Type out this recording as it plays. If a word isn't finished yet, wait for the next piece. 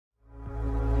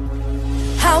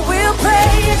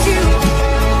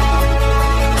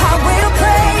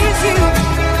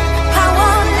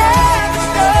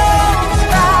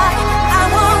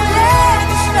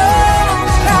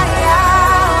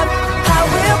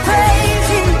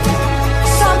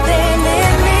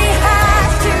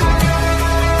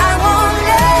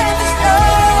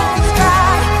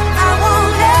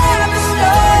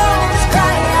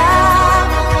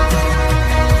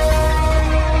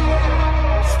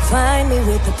Find me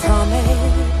with the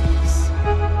promise,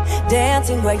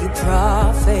 dancing where you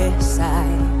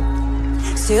prophesied,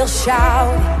 still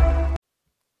shouting.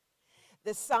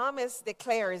 The psalmist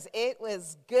declares, "It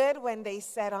was good when they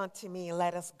said unto me,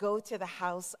 let us go to the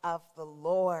house of the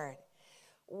Lord."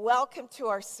 Welcome to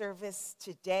our service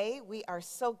today. We are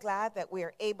so glad that we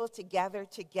are able to gather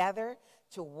together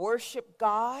to worship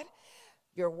God.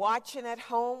 You're watching at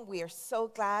home. We are so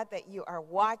glad that you are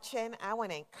watching. I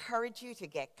want to encourage you to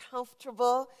get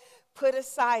comfortable. Put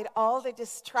aside all the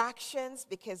distractions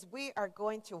because we are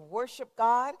going to worship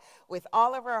God with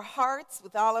all of our hearts,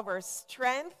 with all of our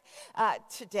strength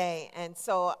today. And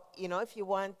so, if you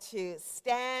want to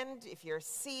stand, if you're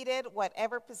seated,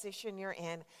 whatever position you're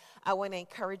in, I want to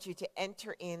encourage you to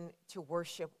enter into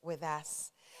worship with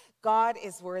us. God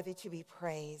is worthy to be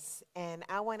praised. And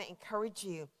I want to encourage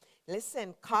you,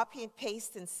 listen, copy and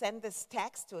paste and send this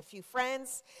text to a few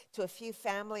friends, to a few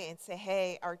family, and say,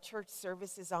 hey, our church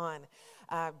service is on.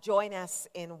 Join us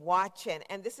in watching.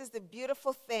 And this is the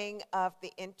beautiful thing of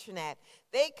the internet.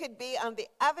 They could be on the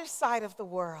other side of the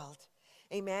world,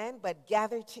 amen, but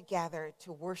gather together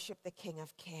to worship the King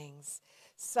of Kings.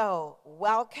 So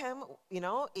welcome.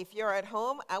 If you're at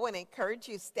home, I want to encourage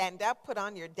you, stand up, put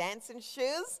on your dancing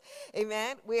shoes.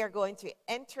 Amen. We are going to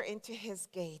enter into his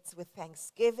gates with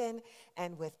thanksgiving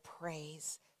and with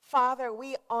praise. Father,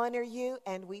 we honor you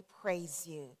and we praise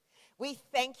you. We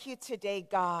thank you today,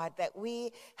 God, that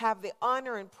we have the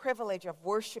honor and privilege of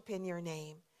worshiping your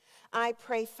name. I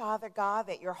pray, Father God,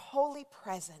 that your holy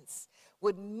presence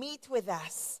would meet with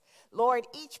us. Lord,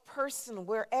 each person,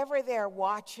 wherever they're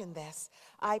watching this,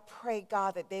 I pray,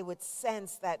 God, that they would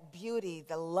sense that beauty,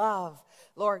 the love,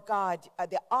 Lord God,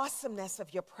 the awesomeness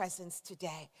of your presence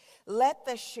today. Let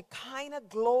the Shekinah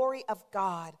glory of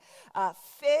God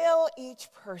fill each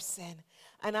person.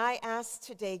 And I ask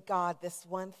today, God, this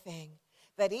one thing,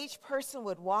 that each person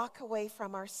would walk away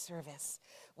from our service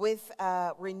with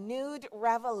a renewed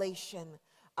revelation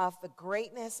of the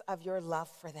greatness of your love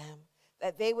for them.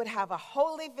 That they would have a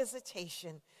holy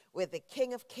visitation with the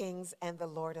King of Kings and the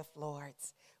Lord of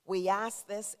Lords. We ask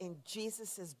this in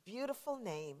Jesus' beautiful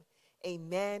name.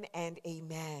 Amen and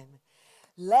amen.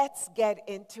 Let's get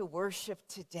into worship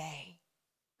today.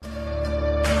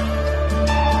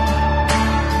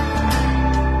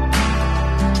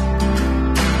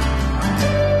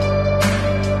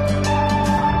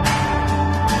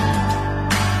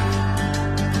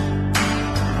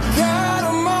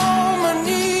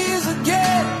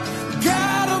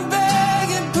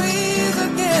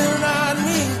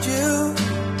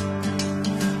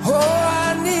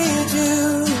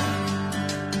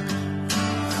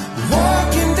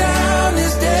 Walking down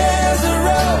this desert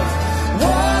road,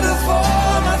 water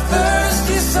for my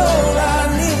thirsty soul. I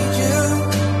need you.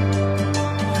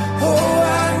 Oh,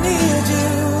 I need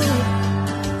you.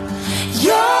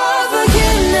 Your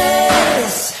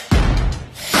forgiveness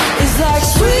is like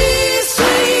sweet,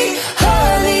 sweet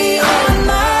honey on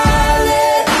my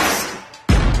lips,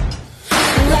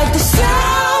 like the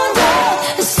sound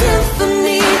of a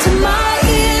symphony to my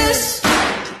ears,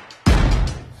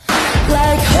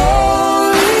 like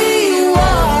holy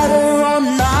water on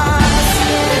my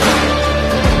skin.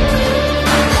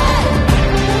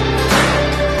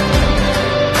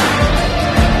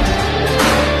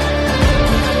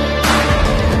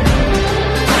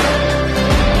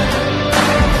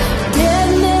 Dead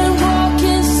men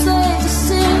walking, slave to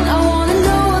sin. I wanna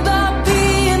know about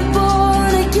being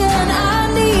born again. I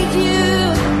need you.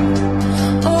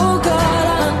 Oh God,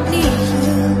 I need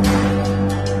you.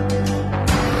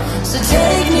 So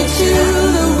take me to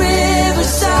the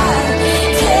riverside,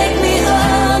 take me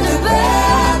under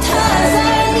baptize.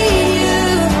 I need you.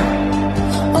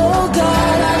 Oh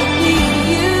God, I need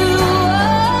you.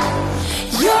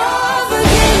 Your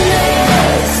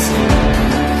forgiveness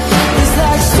is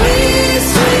like sweet,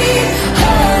 sweet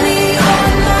honey on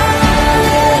my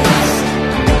lips,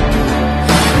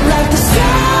 like the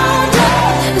sound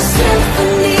of a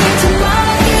symphony to my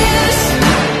ears,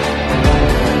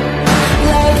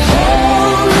 like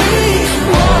holy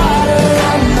water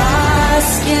on my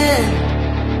skin.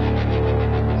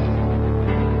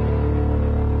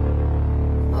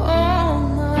 On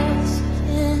my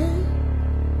skin.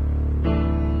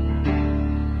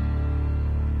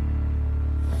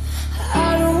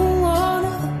 I don't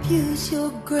wanna abuse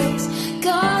your grace.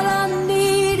 God, I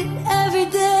need it every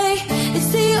day. It's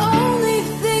the only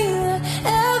thing that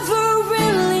ever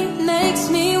really makes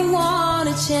me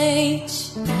wanna change.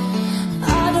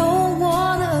 I don't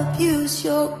wanna abuse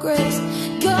your grace.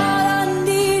 God, I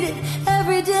need it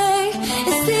every day.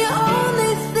 It's the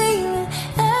only thing that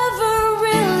ever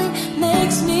really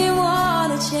makes me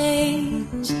wanna change.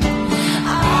 change.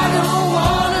 I don't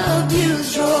wanna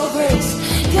abuse your grace.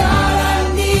 God,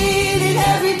 I need it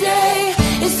every day.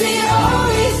 It's the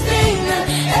only thing that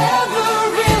ever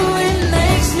really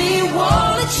makes me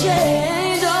wanna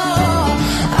change. Oh,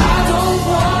 I don't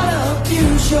wanna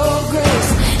abuse your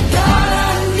grace. God,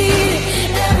 I need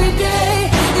it every day.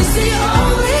 It's the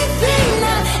only thing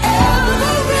that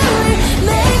ever really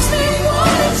makes me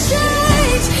wanna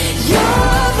change. Your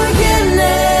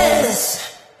forgiveness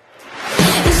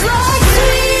is like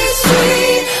sweet,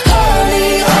 sweet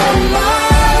honey on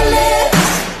my lips,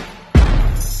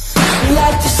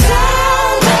 like the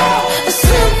sound of a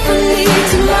symphony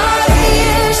to my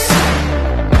ears.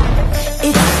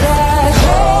 It's like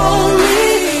holy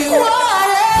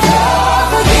water. Your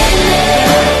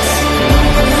forgiveness,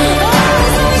 oh,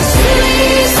 it's like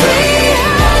sweet, sweet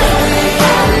honey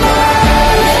on my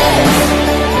lips,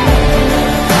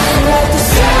 like the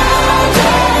sound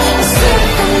of a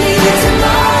symphony to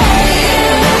my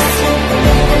ears.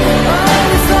 Oh,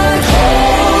 it's like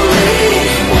holy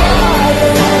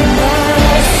water on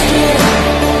my skin.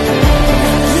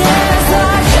 Yeah, it's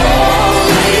like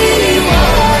holy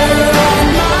water on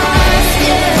my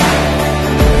skin.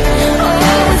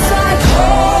 Oh, it's like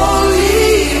holy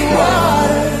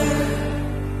water.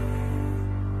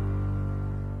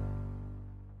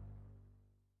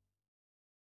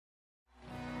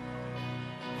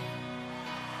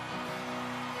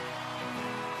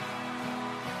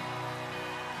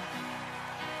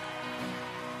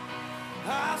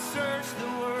 I searched the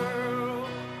world,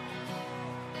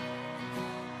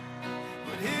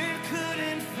 but it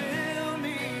couldn't fill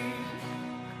me.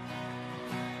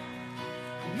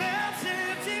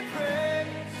 Mountains of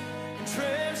praise and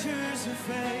treasures of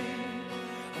fame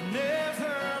are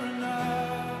never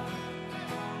enough.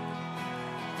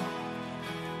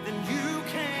 Then you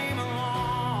came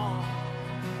along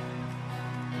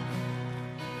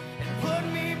and put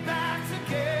me back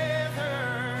together.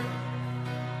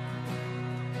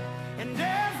 And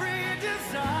every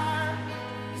desire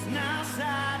is now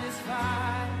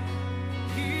satisfied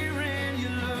here in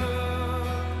your love.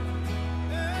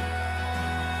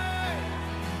 Hey.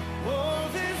 Oh,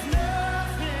 there's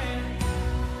nothing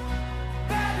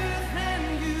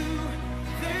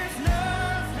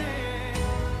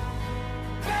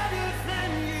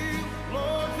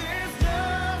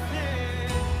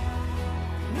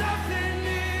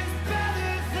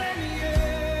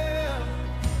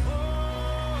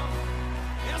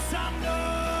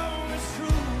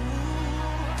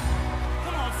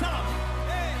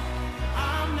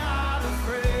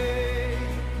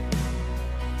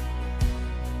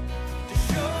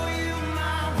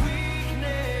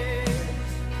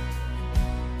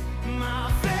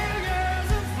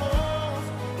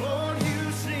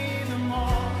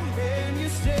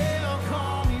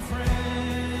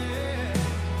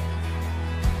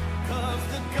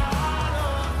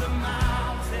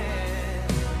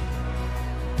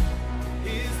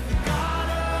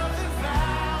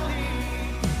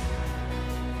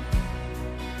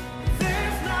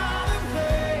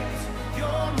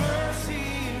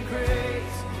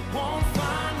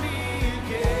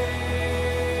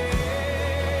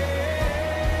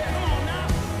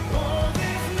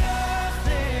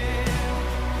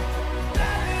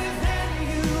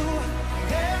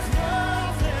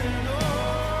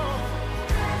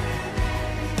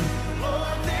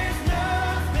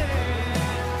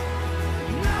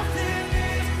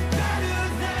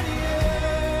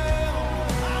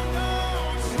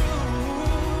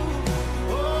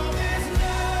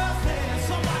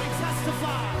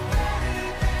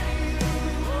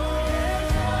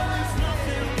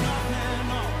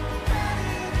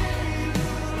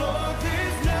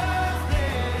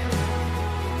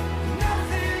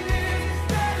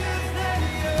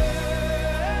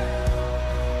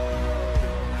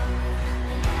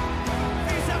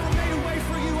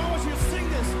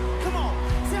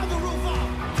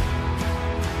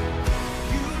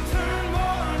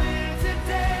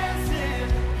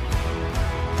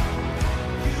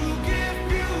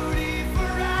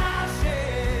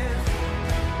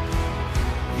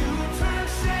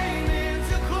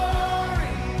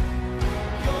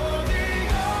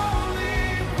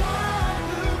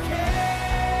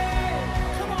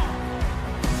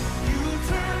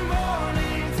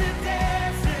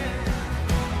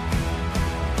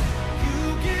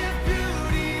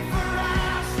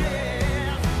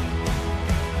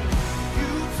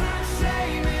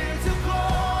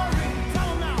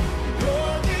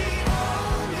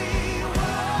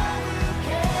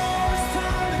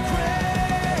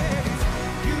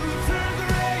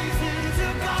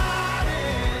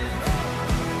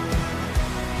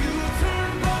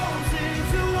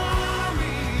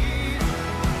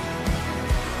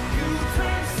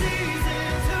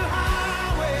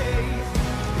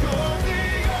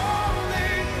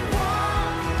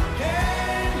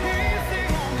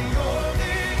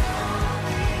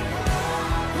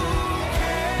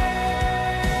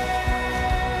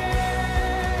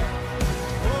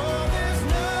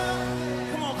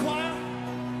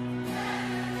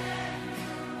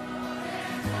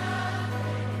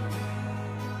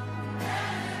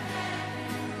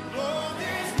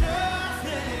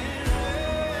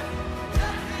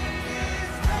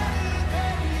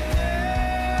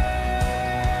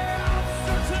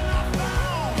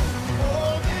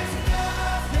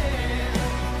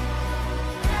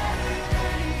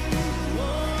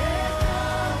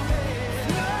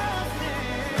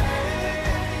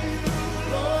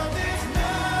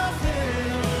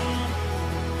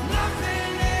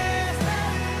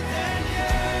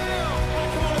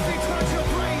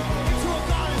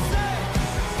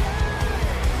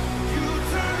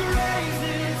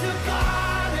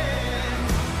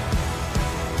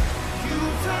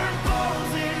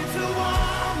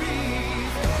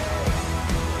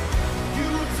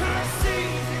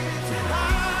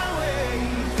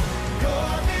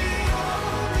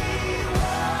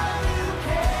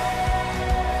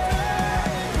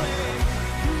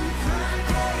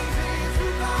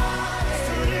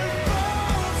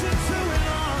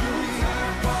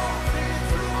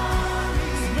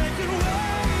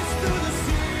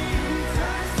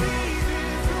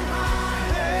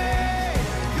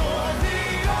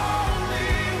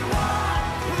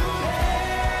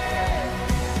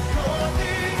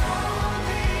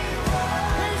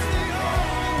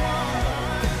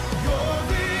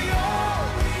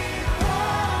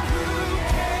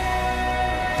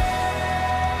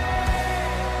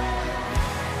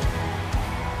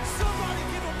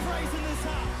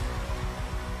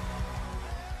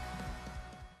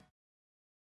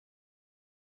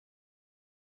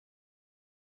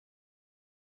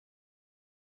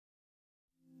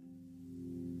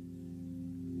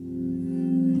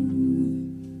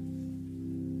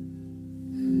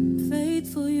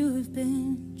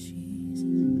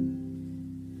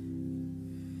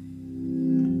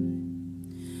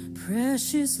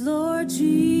Precious Lord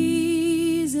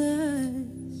Jesus,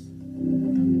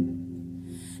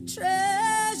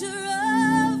 treasure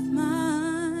of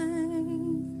mine.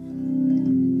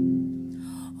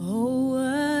 Oh,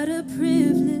 what a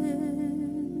privilege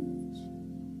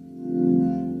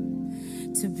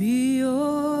to be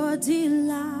your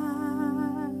delight.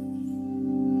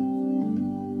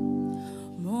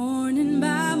 Morning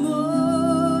by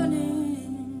morning,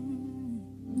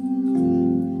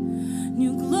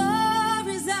 new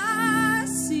glories I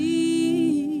see.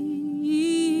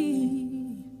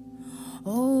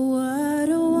 Oh, what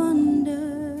a wonder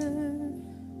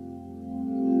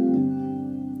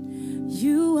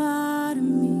you are to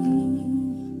me.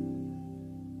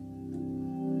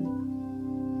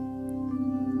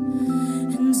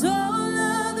 And all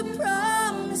of the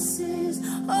promises,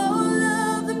 all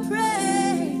of the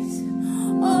praise,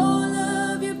 all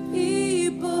of your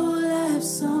people have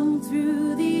sung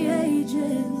through the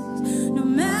ages. No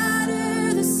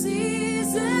matter the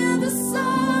season, the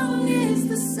song is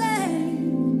the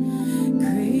same.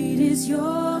 Great is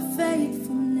your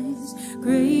faithfulness,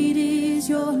 great is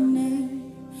your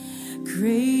name.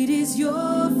 Great is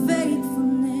your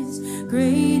faithfulness,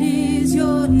 great is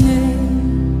your name.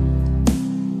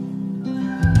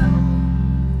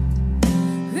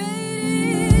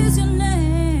 Great is your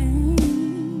name,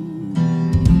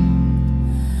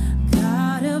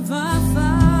 God of our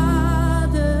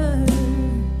Father.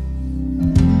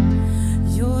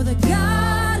 You're the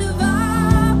God of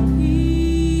our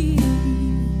peace,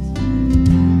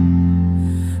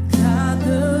 God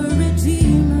the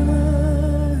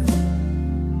Redeemer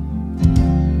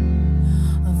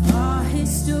of our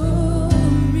history,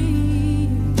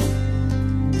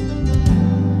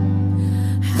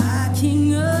 High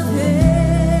King of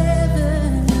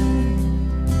heaven,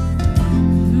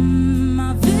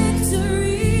 my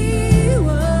victory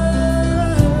was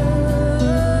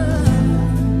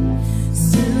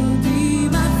still be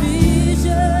my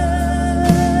vision,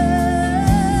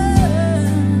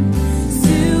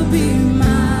 still be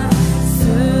my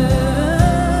son.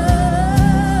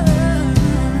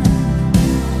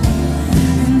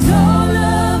 And all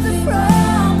of the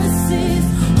promises,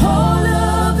 all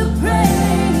of the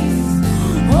praise,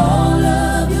 all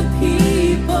of your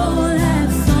people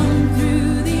have sung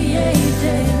through the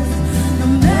ages. No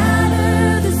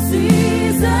matter the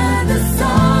season, the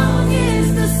song is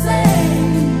the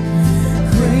same.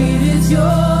 Great is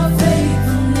your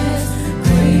faithfulness,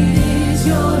 great is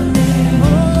your name. Oh,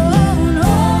 and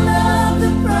all of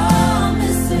the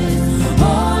promises,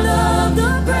 all of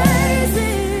the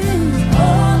praises,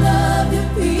 all of your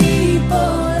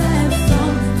people have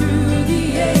sung through the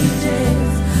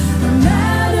ages. No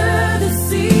matter the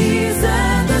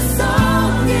season, the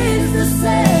song is the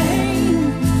same.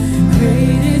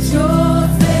 Great is your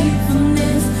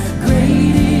faithfulness,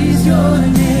 great is your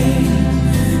name.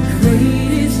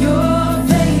 Great is your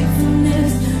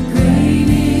faithfulness, great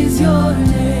is your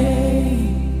name.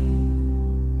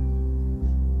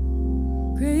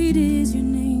 Great is your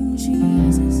name,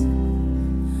 Jesus.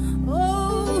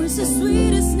 Oh, it's the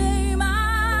sweetest name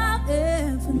I've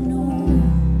ever known.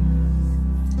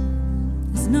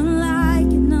 There's none like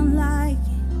it, none like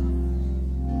it.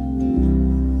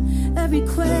 Every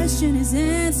question is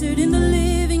answered in the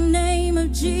living name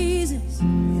of Jesus.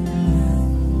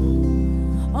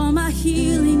 All my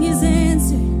healing is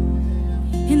answered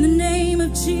in the name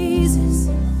of Jesus.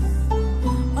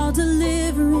 All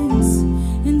deliverance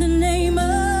in the name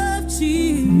of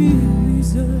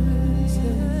Jesus.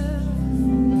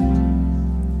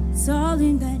 It's all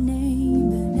in that name,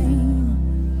 that name.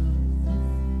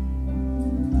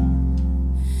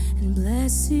 And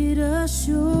blessed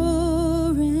assurance,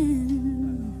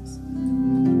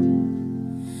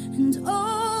 and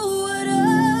oh, what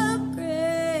a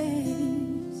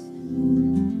grace.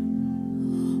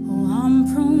 Oh, I'm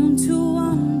prone to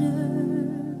wonder,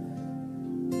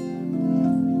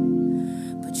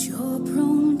 but you're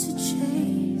prone to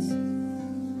chase.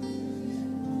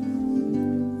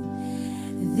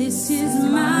 This is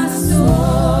my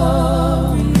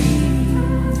story.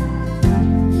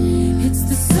 It's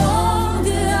the song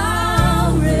that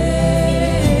I'll raise.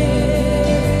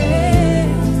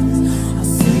 I'll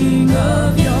sing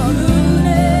of your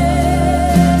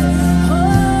goodness. Oh,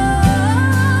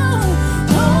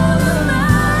 all of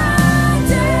my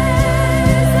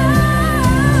days.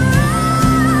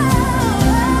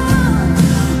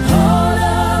 All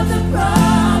of the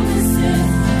promises,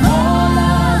 all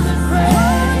of the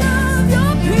praise, all of your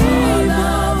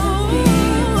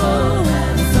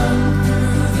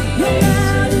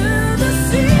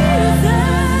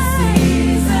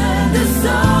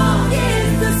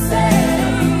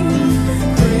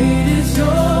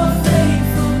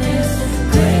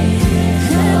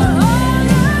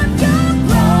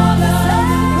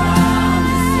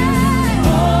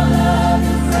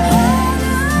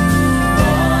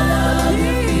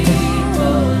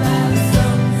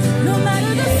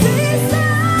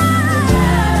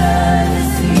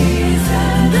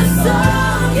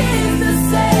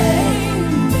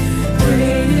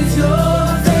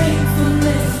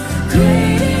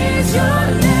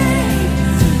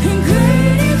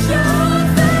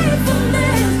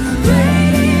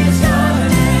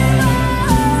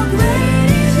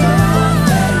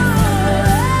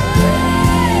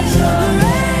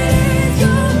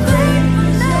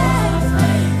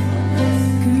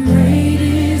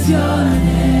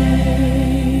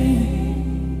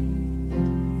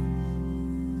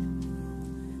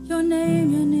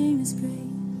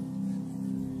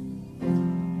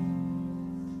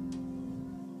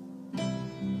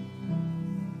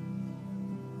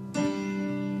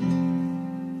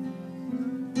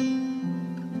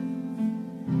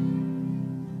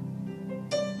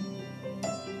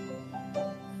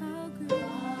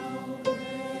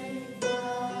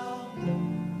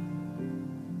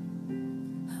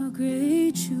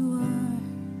great you are.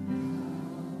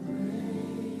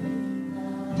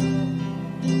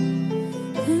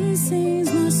 Then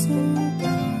sings my soul.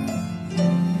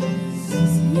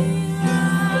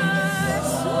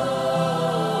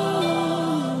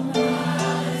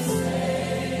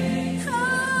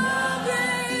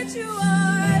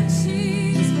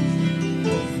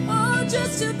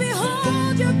 To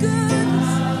behold your goodness,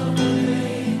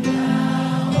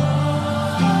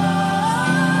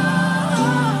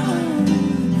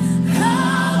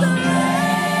 how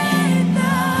great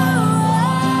thou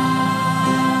art.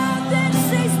 Then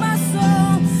sings my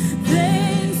soul,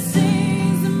 then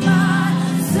sings my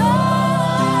soul.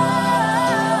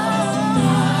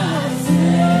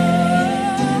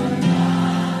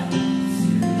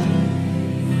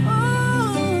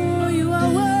 Oh, you are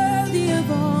worthy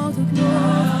of all the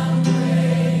glory.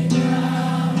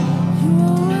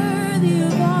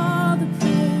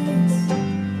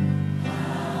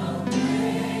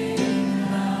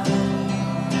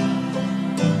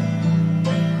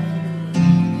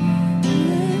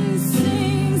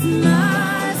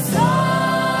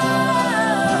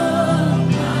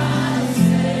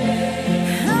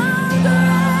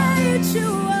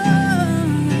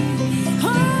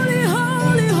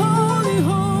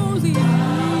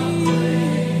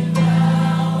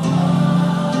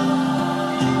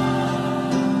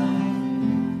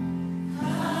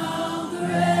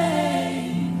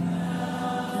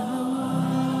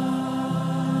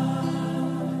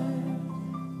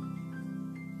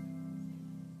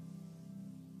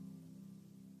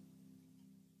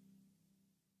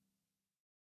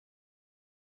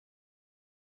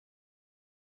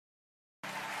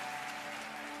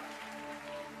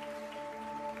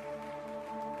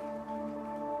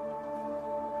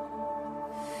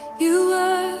 You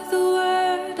were the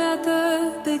Word at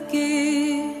the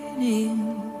beginning,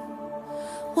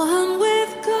 one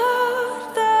with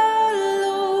God the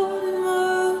Lord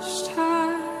Most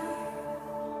High.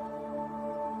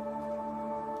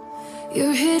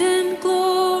 Your hidden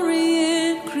glory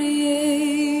in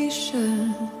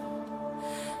creation,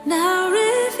 now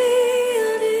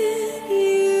revealed in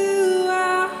you,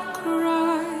 our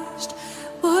Christ.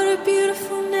 What a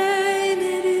beautiful name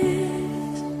it is.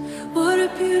 What a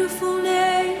beautiful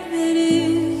name it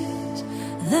is,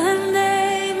 the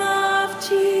name of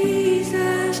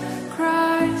Jesus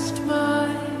Christ, my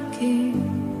King.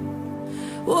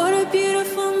 What a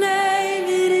beautiful name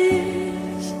it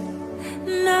is,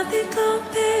 nothing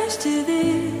compares to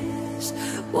this.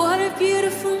 What a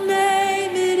beautiful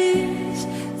name it is,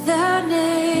 the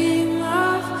name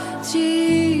of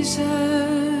Jesus.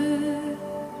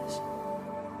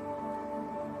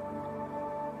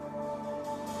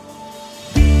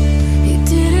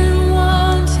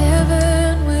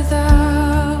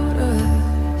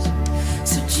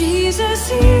 Jesus,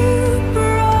 you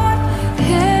brought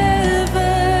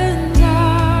heaven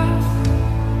down.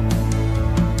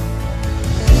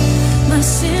 My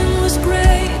sin was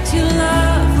great, your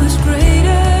love was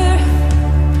greater.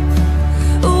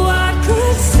 What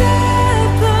could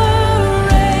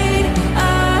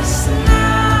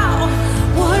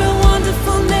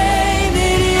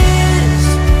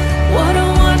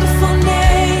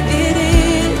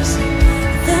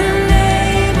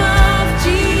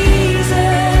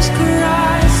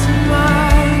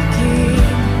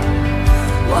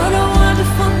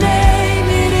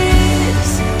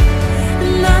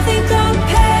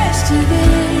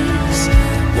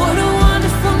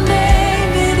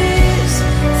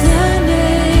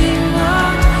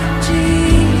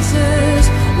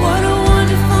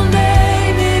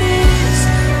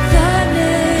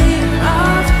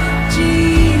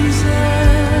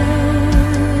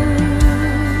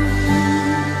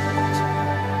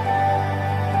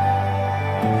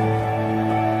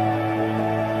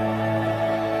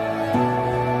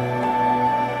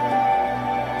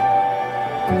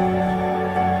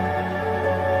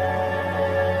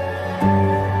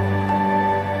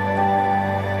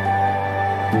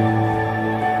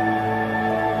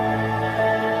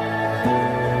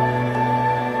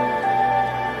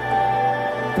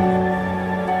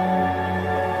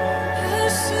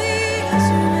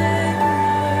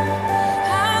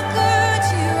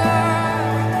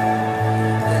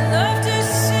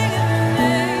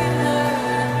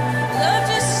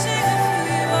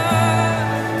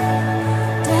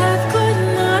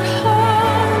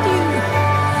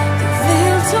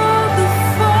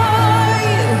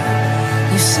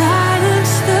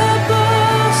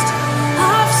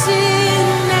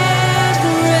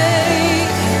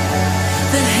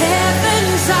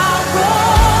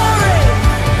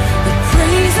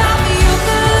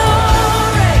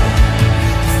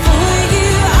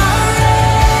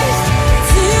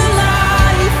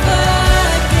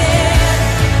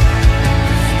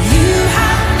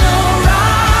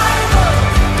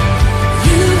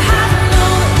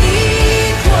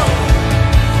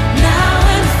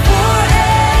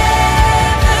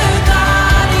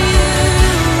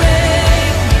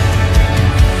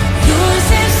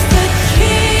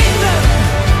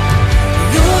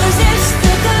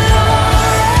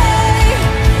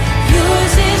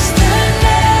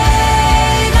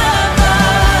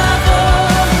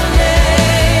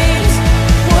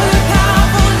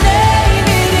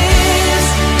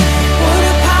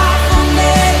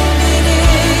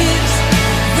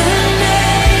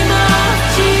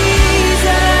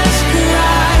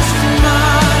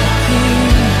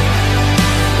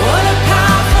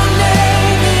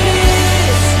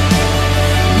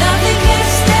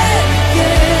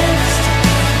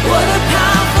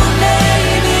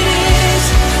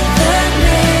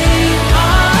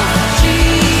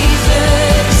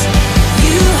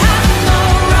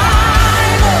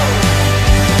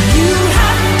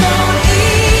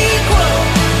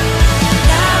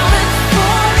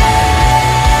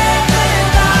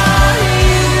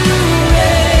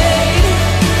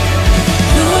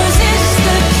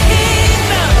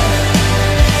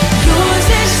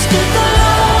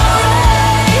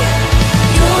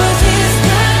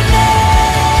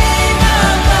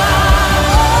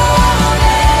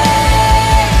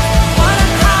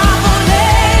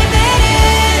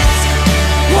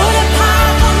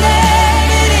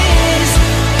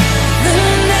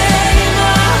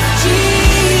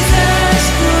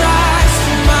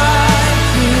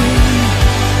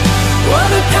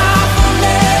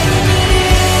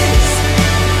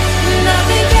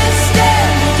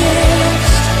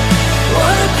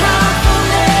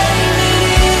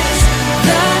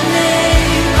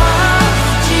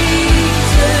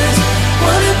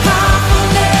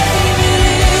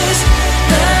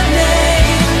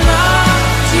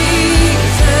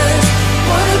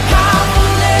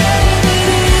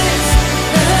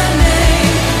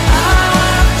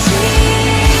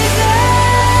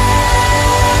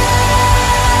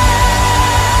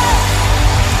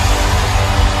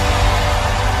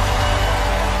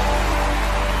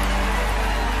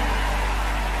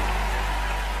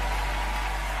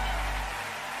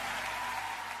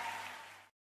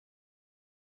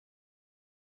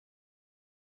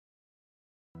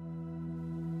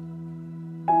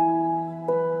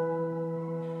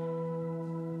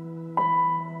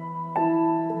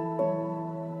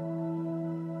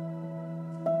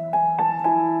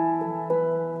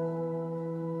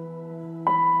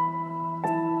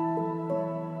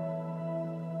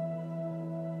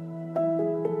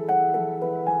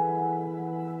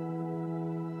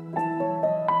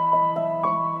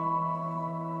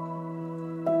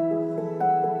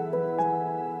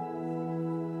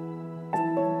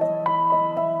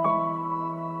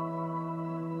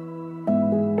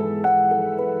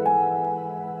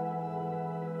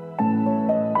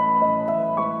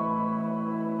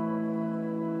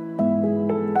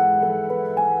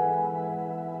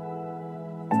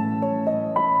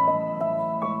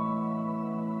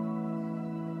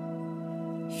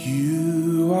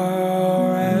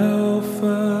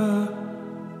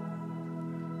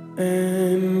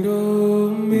and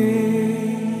Omega.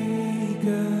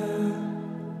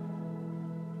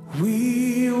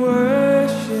 We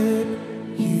worship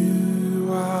you,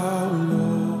 our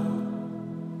Lord.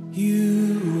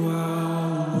 You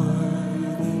are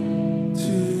worthy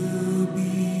to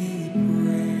be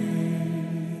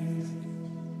praised.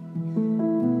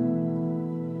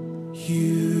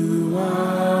 You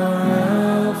are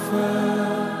Alpha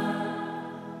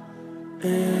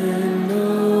and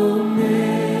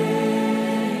Omega.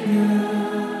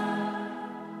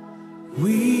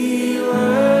 We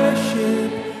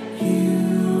worship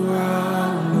you,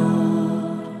 our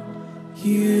Lord.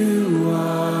 You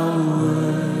are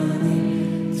worthy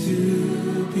to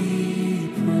be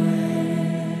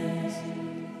praised.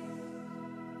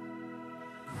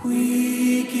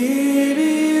 We give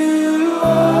you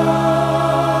all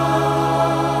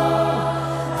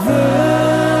the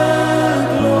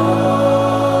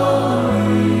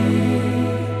glory.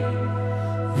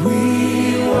 We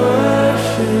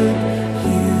worship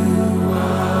you,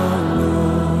 our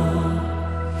Lord.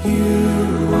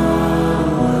 You are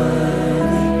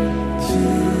worthy to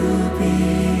be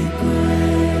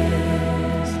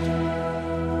praised.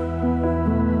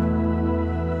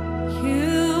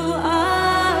 You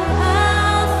are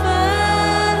Alpha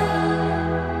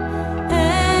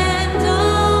and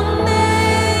Omega.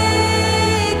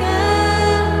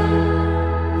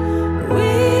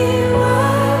 We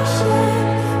worship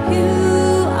you,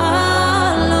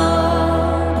 our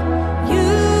Lord.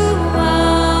 You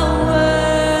are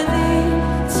worthy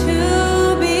to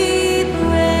be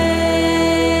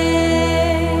praised.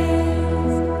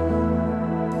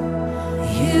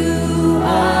 You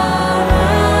are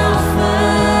Alpha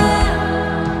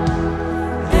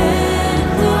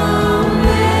and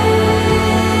Omega.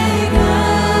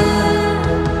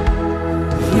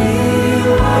 We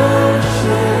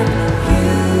worship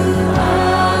you,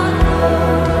 our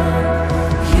Lord.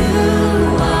 You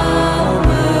are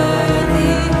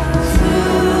worthy to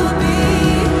be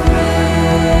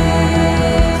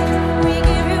praised. We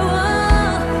give you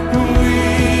all. We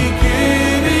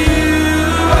give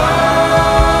you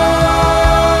all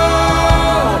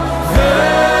the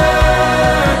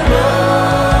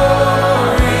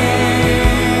glory.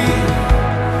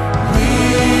 We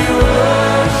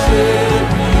worship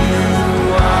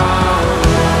you, our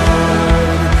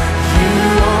Lord. You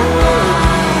are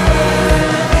worthy.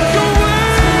 You're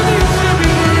worthy to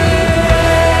be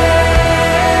praised.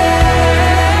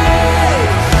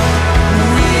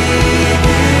 We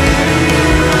give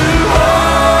you all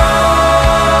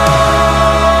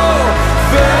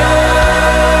the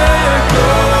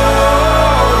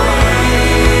glory.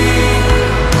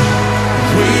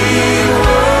 We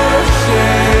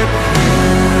worship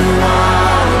you,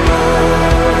 our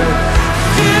Lord.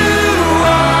 You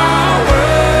are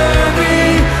worthy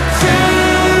to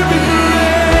be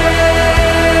praised.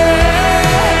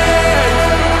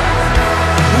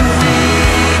 We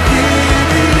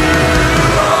give you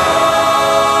all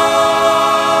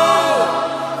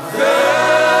the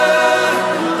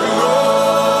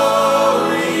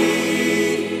glory.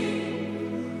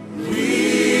 We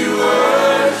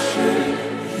worship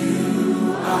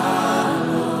you, our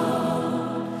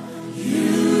Lord.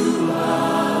 You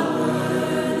are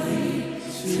worthy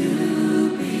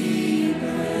to be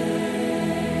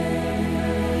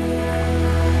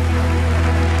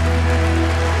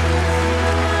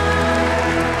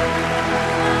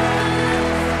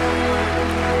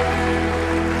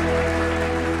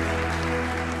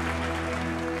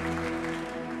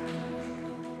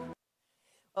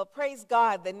Well, praise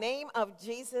God. The name of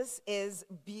Jesus is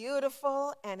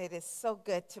beautiful, and it is so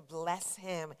good to bless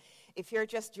him. If you're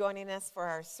just joining us for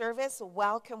our service,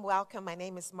 welcome, welcome. My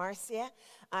name is Marcia.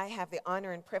 I have the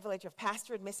honor and privilege of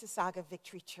pastoring Mississauga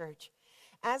Victory Church.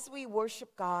 As we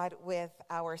worship God with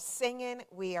our singing,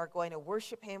 we are going to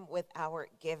worship him with our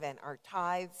giving, our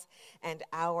tithes and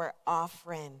our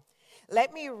offering.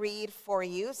 Let me read for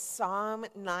you Psalm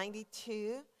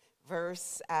 92,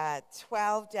 verse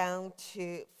 12 down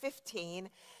to 15.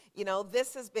 You know,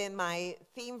 this has been my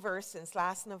theme verse since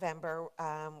last November,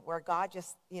 where God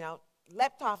just,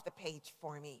 leapt off the page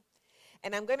for me.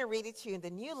 And I'm going to read it to you in the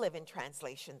New Living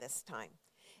Translation this time.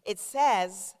 It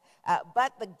says,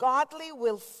 but the godly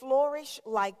will flourish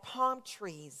like palm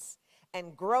trees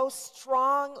and grow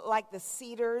strong like the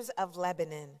cedars of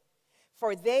Lebanon.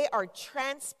 For they are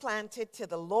transplanted to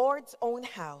the Lord's own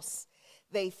house.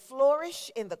 They flourish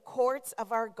in the courts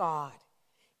of our God.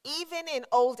 Even in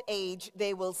old age,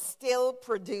 they will still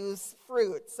produce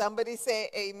fruit. Somebody say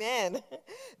amen.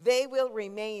 They will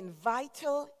remain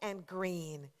vital and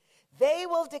green. They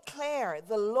will declare,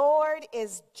 the Lord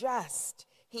is just.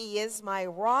 He is my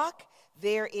rock.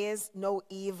 There is no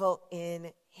evil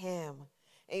in him.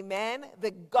 Amen.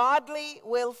 The godly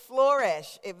will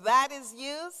flourish. If that is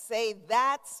you, say,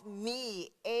 that's me.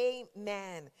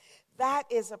 Amen. That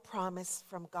is a promise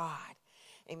from God.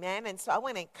 Amen. And so I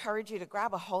want to encourage you to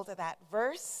grab a hold of that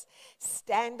verse,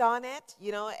 stand on it.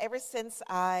 You know, ever since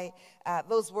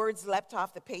those words leapt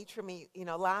off the page for me, you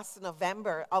know, last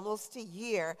November, almost a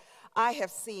year, I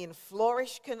have seen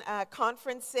Flourish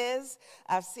conferences.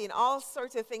 I've seen all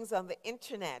sorts of things on the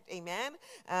internet, amen,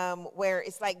 where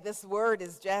it's like this word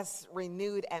is just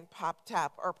renewed and popped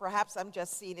up. Or perhaps I'm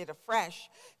just seeing it afresh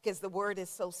because the word is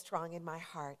so strong in my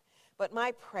heart. But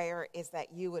my prayer is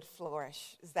that you would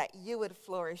flourish,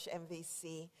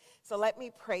 MVC. So let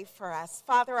me pray for us.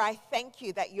 Father, I thank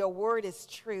you that your word is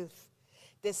truth.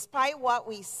 Despite what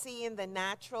we see in the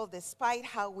natural, despite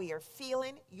how we are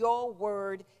feeling, your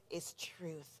word is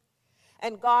truth.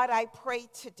 And God, I pray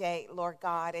today, Lord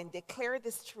God, and declare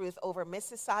this truth over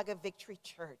Mississauga Victory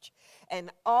Church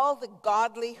and all the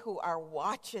godly who are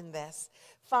watching this.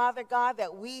 Father God,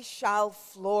 that we shall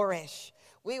flourish.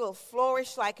 We will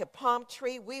flourish like a palm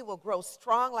tree. We will grow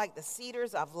strong like the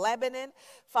cedars of Lebanon,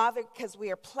 Father, because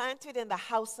we are planted in the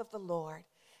house of the Lord.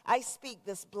 I speak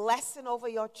this blessing over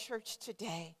your church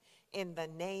today in the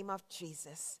name of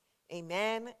Jesus.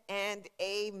 Amen and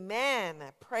amen.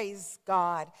 Praise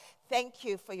God. Thank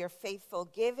you for your faithful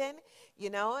giving. You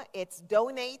know, it's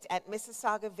donate at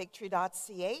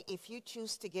MississaugaVictory.ca if you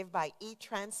choose to give by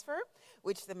e-transfer,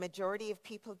 which the majority of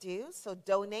people do. So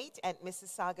donate at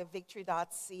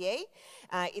MississaugaVictory.ca.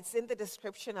 It's in the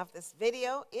description of this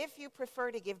video. If you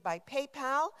prefer to give by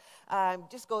PayPal,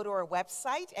 just go to our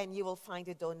website and you will find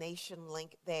a donation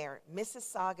link there,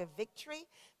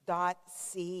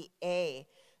 MississaugaVictory.ca.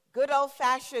 Good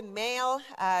old-fashioned mail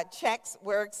checks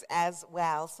works as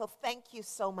well. So thank you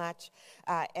so much,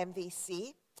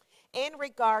 MVC. In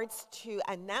regards to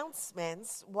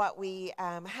announcements, what we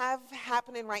have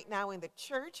happening right now in the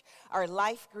church, our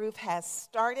life group has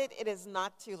started. It is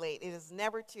not too late. It is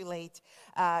never too late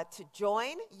to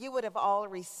join. You would have all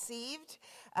received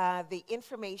the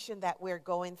information that we're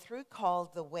going through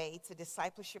called The Way. It's a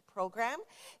discipleship program.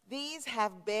 These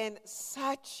have been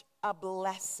such a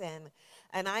blessing.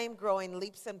 And I am growing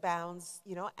leaps and bounds,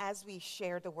 you know, as we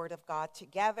share the word of God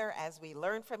together, as we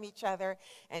learn from each other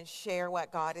and share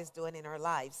what God is doing in our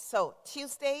lives. So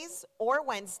Tuesdays or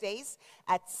Wednesdays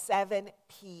at 7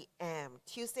 p.m.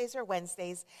 Tuesdays or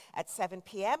Wednesdays at 7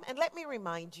 p.m. And let me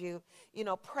remind you, you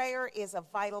know, prayer is a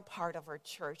vital part of our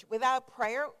church. Without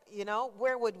prayer, you know,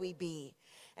 where would we be?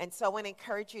 And so I want to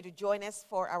encourage you to join us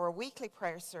for our weekly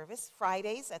prayer service,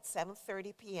 Fridays at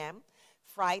 7:30 p.m.,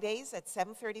 Fridays at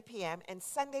 7:30 p.m. and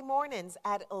Sunday mornings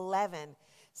at 11.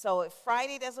 So if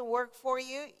Friday doesn't work for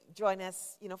you, join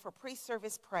us, you know, for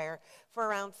pre-service prayer for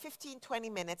around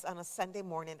 15-20 minutes on a Sunday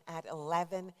morning at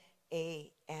 11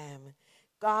 a.m.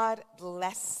 God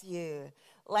bless you.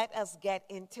 Let us get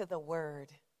into the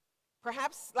word.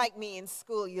 Perhaps like me in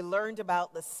school, you learned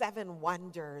about the 7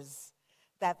 wonders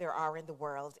that there are in the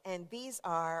world. And these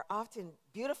are often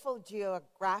beautiful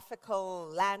geographical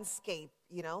landscape,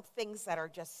 you know, things that are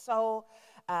just so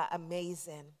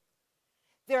amazing.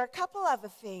 There are a couple other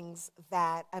things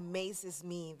that amazes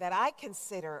me that I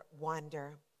consider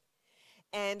wonder.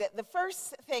 And the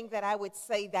first thing that I would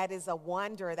say that is a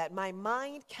wonder that my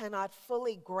mind cannot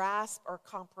fully grasp or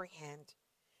comprehend,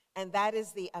 and that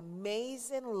is the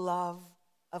amazing love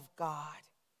of God.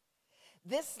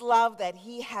 This love that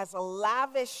he has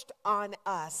lavished on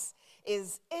us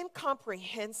is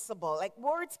incomprehensible. Like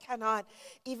words cannot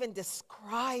even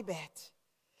describe it.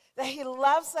 That he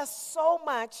loves us so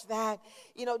much that,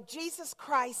 you know, Jesus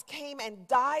Christ came and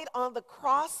died on the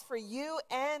cross for you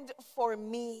and for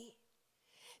me.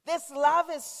 This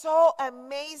love is so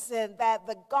amazing that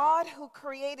the God who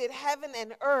created heaven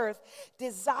and earth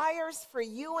desires for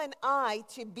you and I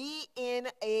to be in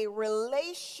a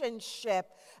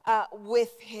relationship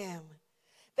with him,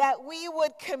 that we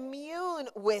would commune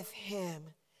with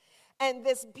him. And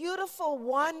this beautiful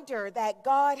wonder that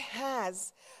God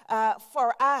has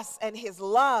for us and his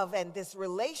love and this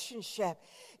relationship,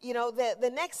 you know,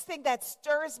 the next thing that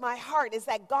stirs my heart is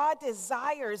that God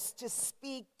desires to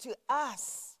speak to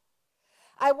us.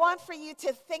 I want for you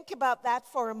to think about that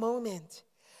for a moment.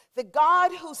 The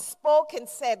God who spoke and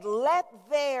said, "Let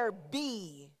there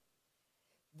be,"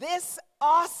 this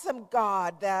awesome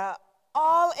God, the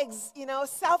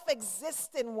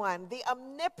self-existent one, the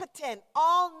omnipotent,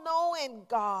 all-knowing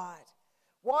God,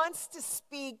 wants to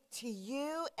speak to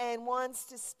you and wants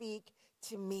to speak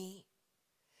to me.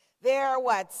 There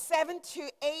are 7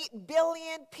 to 8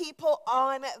 billion people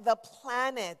on the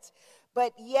planet.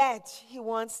 But yet, he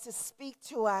wants to speak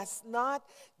to us, not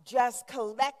just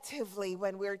collectively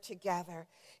when we're together.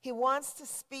 He wants to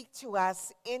speak to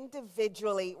us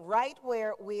individually, right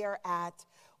where we are at.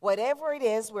 Whatever it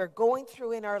is we're going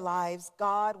through in our lives,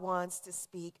 God wants to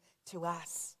speak to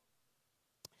us.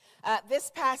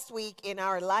 This past week in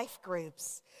our life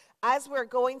groups, as we're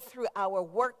going through our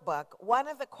workbook, one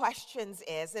of the questions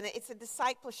is, and it's a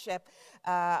discipleship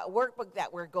workbook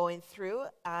that we're going through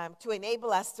to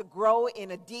enable us to grow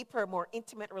in a deeper, more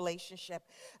intimate relationship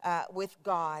with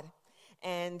God.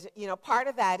 And, you know, part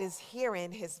of that is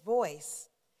hearing his voice.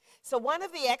 So one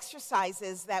of the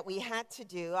exercises that we had to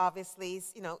do, obviously,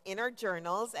 is, you know, in our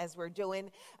journals as we're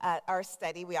doing our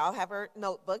study, we all have our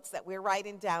notebooks that we're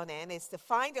writing down in, is to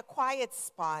find a quiet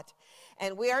spot.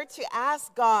 And we are to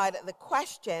ask God the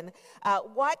question,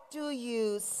 what do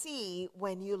you see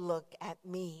when you look at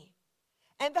me?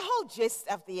 And the whole gist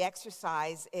of the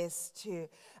exercise is to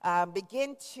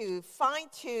begin to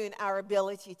fine-tune our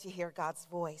ability to hear God's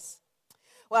voice.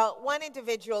 Well, one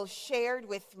individual shared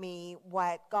with me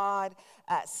what God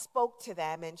spoke to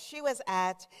them, and she was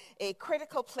at a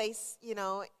critical place, you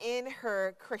know, in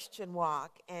her Christian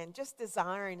walk and just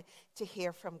desiring to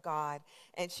hear from God.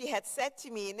 And she had said to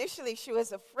me, initially she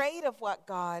was afraid of what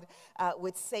God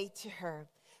would say to her.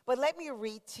 But let me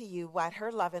read to you what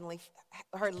her loving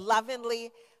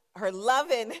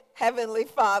Heavenly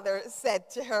Father said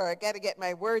to her. I got to get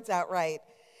my words out right.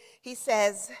 He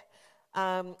says,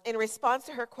 in response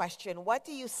to her question, what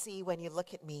do you see when you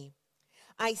look at me?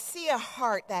 I see a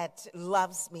heart that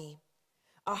loves me,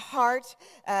 a heart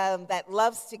that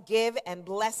loves to give and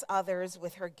bless others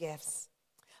with her gifts.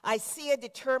 I see a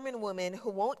determined woman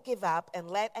who won't give up and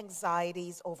let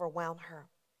anxieties overwhelm her.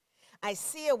 I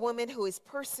see a woman who is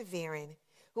persevering,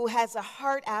 who has a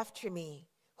heart after me,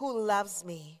 who loves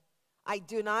me. I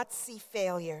do not see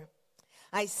failure.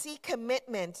 I see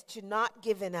commitment to not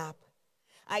giving up.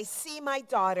 I see my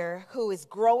daughter who is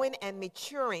growing and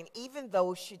maturing even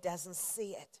though she doesn't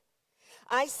see it.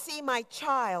 I see my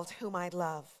child whom I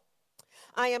love.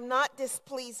 I am not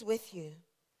displeased with you.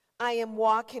 I am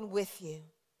walking with you.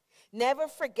 Never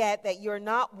forget that you're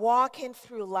not walking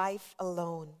through life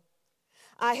alone.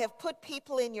 I have put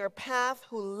people in your path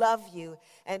who love you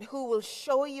and who will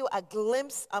show you a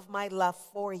glimpse of my love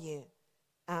for you.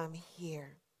 I'm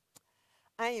here.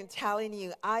 I am telling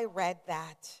you, I read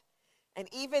that. And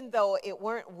even though it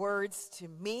weren't words to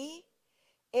me,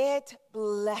 it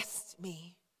blessed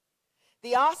me.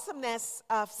 The awesomeness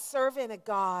of serving a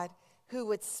God who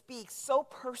would speak so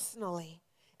personally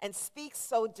and speak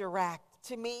so direct,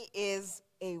 to me, is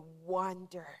a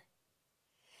wonder.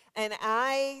 And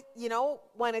I,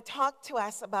 want to talk to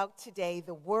us about today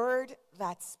the word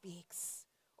that speaks,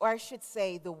 or I should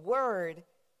say the word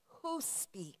who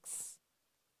speaks.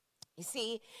 You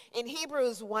see, in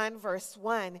Hebrews 1, verse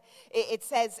 1, it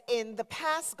says, in the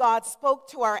past, God spoke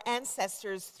to our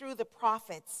ancestors through the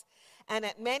prophets, and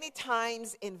at many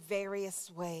times in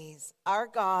various ways. Our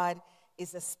God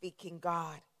is a speaking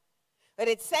God. But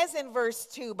it says in verse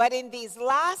 2, but in these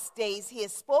last days, he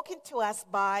has spoken to us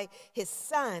by his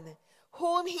Son,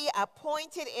 whom he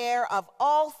appointed heir of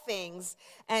all things,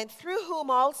 and through whom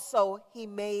also he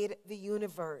made the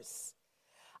universe.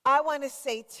 I want to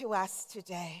say to us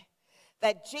today,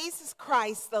 that Jesus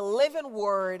Christ, the living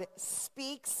word,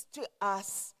 speaks to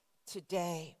us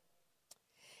today.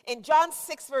 In John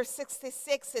 6, verse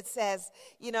 66, it says,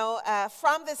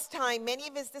 from this time, many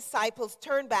of his disciples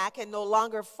turned back and no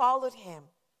longer followed him.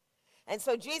 And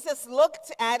so Jesus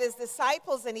looked at his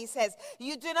disciples and he says,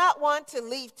 you do not want to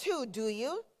leave too, do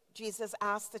you? Jesus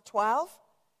asked the 12.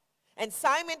 And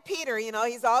Simon Peter,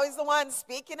 he's always the one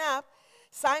speaking up.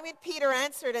 Simon Peter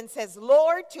answered and says,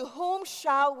 Lord, to whom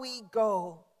shall we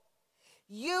go?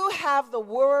 You have the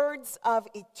words of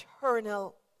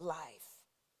eternal life.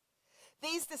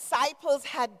 These disciples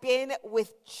had been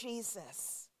with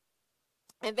Jesus,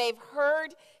 and they've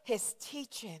heard his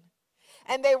teaching,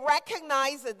 and they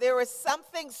recognize that there was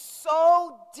something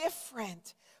so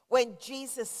different when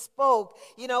Jesus spoke.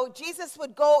 Jesus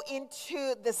would go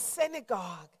into the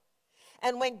synagogue.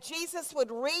 And when Jesus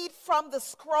would read from the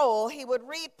scroll, he would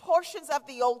read portions of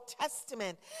the Old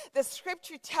Testament. The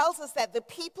scripture tells us that the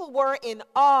people were in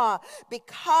awe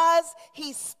because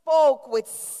he spoke with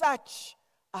such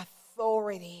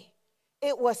authority.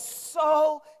 It was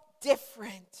so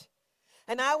different.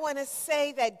 And I want to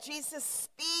say that Jesus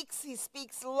speaks. He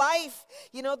speaks life.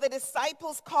 The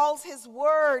disciples calls his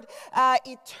word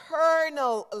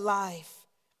eternal life.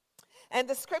 And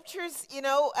the scriptures,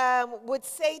 would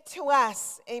say to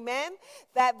us, amen,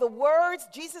 that the words,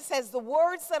 Jesus says, the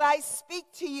words that I speak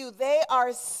to you, they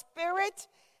are spirit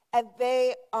and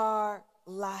they are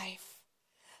life.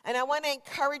 And I want to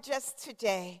encourage us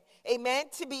today, amen,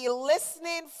 to be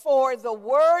listening for the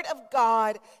word of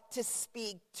God to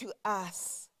speak to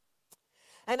us.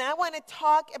 And I want to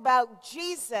talk about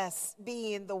Jesus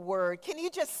being the word. Can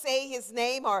you just say his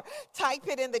name or type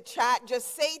it in the chat?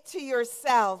 Just say to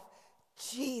yourself,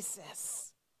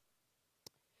 Jesus.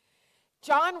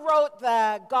 John wrote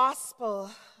the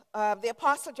gospel, the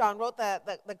Apostle John wrote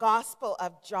the gospel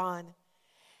of John.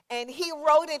 And he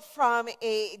wrote it from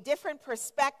a different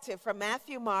perspective from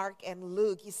Matthew, Mark, and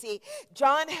Luke. You see,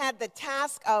 John had the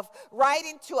task of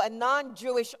writing to a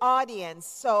non-Jewish audience.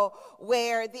 So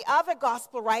where the other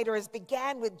gospel writers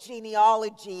began with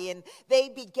genealogy and they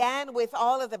began with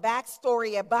all of the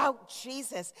backstory about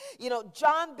Jesus, you know,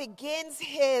 John begins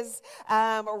his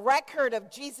record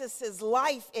of Jesus's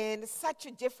life in such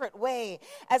a different way.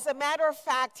 As a matter of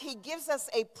fact, he gives us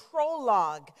a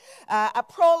prologue. A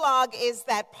prologue is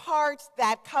that part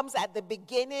that comes at the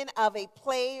beginning of a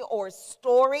play or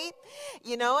story,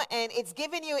 you know, and it's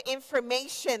giving you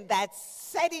information that's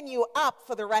setting you up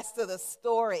for the rest of the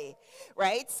story,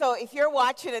 right? So if you're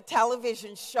watching a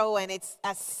television show and it's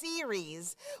a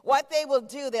series, what they will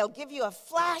do, they'll give you a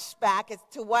flashback as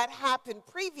to what happened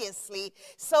previously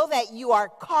so that you are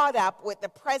caught up with the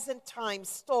present time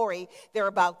story they're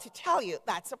about to tell you.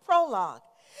 That's a prologue.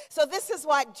 So this is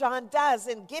what John does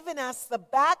in giving us the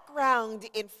background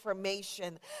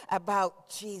information about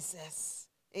Jesus.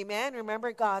 Amen.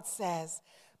 Remember, God says,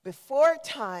 before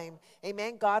time,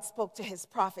 amen, God spoke to his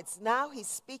prophets. Now he's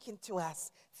speaking to us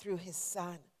through his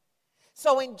Son.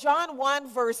 So in John 1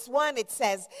 verse 1, it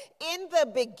says, in the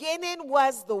beginning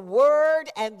was the Word,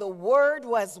 and the Word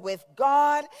was with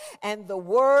God, and the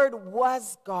Word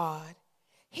was God.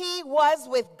 He was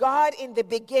with God in the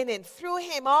beginning. Through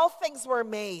him all things were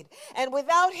made. And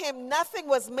without him nothing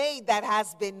was made that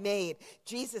has been made.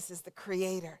 Jesus is the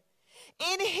creator.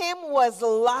 In him was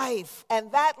life,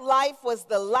 and that life was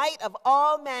the light of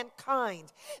all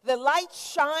mankind. The light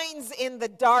shines in the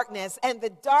darkness, and the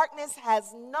darkness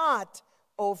has not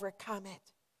overcome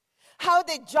it. How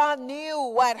did John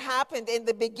knew what happened in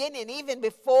the beginning, even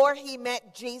before he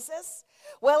met Jesus?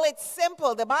 Well, it's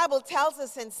simple. The Bible tells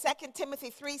us in 2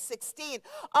 Timothy 3:16,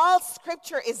 all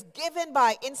scripture is given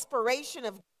by inspiration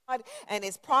of God and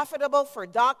is profitable for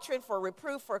doctrine, for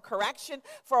reproof, for correction,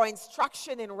 for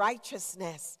instruction in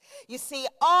righteousness. You see,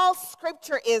 all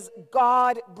scripture is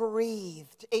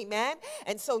God-breathed. Amen?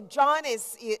 And so John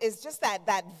is just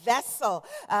that vessel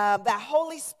that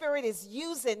Holy Spirit is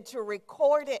using to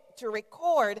record it,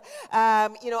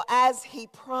 as he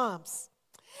prompts.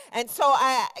 And so,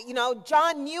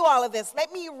 John knew all of this.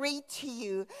 Let me read to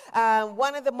you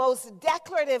one of the most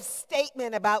declarative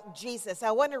statements about Jesus.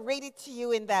 I want to read it to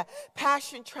you in the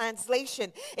Passion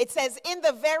Translation. It says, in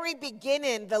the very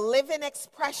beginning, the living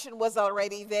expression was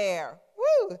already there.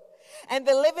 Woo! And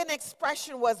the living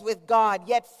expression was with God,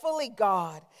 yet fully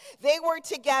God. They were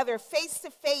together face to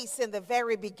face in the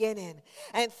very beginning.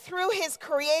 And through his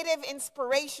creative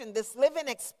inspiration, this living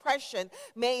expression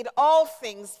made all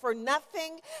things, for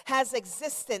nothing has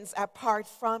existence apart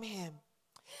from him.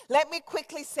 Let me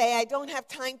quickly say, I don't have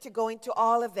time to go into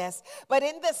all of this, but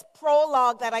in this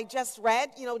prologue that I just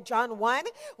read, John 1,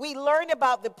 we learn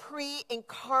about the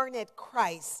pre-incarnate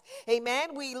Christ.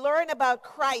 Amen? We learn about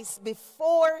Christ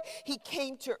before he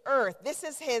came to earth. This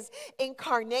is his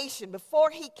incarnation, before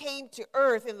he came to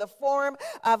earth in the form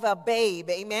of a babe.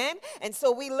 Amen? And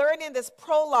so we learn in this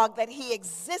prologue that he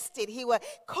existed. He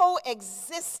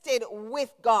coexisted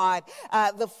with God,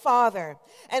 the Father.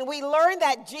 And we learn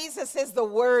that Jesus is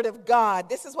the Word of God.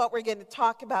 This is what we're going to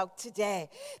talk about today.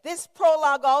 This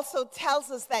prologue also tells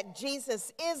us that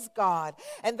Jesus is God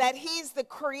and that he's the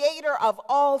creator of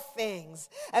all things.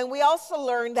 And we also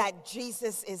learn that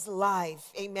Jesus is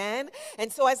life. Amen?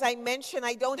 And so as I mentioned,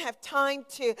 I don't have time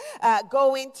to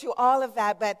go into all of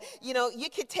that, but you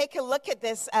could take a look at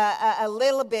this a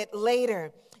little bit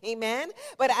later. Amen?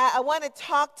 But I want to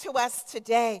talk to us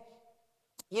today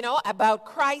about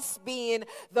Christ being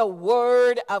the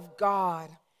Word of God.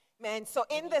 Man, so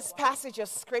in this passage of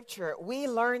Scripture, we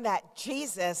learn that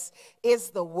Jesus is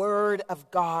the Word of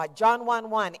God. John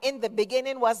 1:1, in the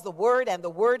beginning was the Word, and the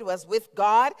Word was with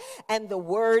God, and the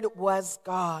Word was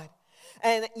God.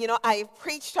 And, you know, I've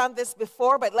preached on this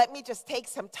before, but let me just take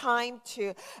some time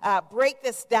to break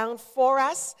this down for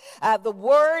us. The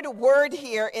word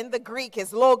here in the Greek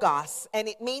is logos, and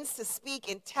it means to speak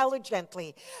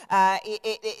intelligently.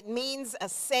 It means a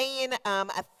saying,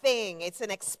 a thing. It's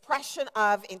an expression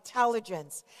of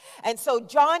intelligence. And so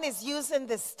John is using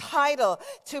this title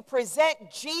to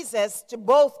present Jesus to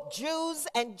both Jews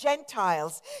and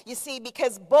Gentiles. You see,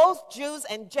 because both Jews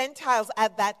and Gentiles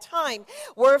at that time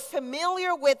were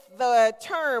familiar with the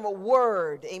term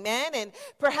word, amen? And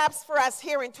perhaps for us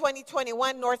here in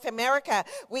 2021 North America,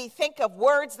 we think of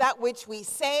words that which we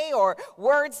say or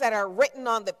words that are written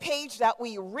on the page that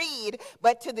we read,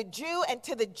 but to the Jew and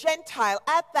to the Gentile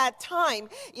at that time,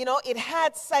 you know, it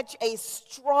had such a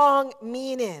strong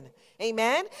meaning.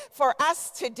 Amen. For us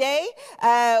today,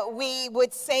 we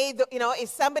would say that, you know, if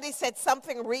somebody said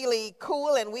something really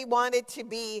cool and we wanted to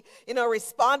be, you know,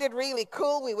 responded really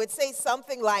cool, we would say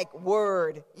something like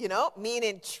word, you know,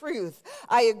 meaning truth.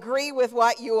 I agree with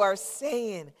what you are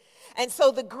saying. And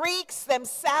so the Greeks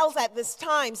themselves at this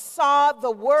time saw the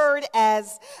word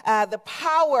as the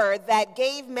power that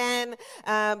gave man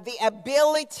the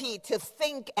ability to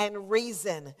think and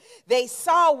reason. They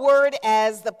saw word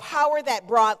as the power that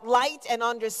brought light and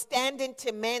understanding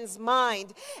to man's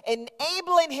mind,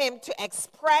 enabling him to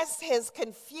express his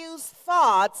confused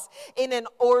thoughts in an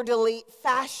orderly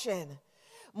fashion.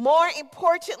 More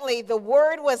importantly, the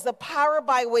word was the power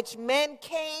by which men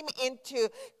came into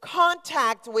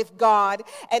contact with God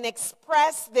and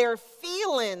expressed their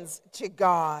feelings to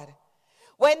God.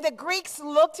 When the Greeks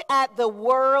looked at the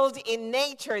world in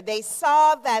nature, they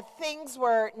saw that things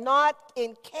were not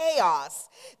in chaos.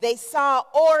 They saw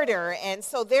order, and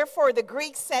so therefore the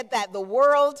Greeks said that the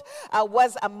world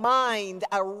was a mind,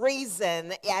 a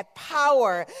reason, a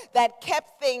power that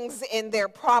kept things in their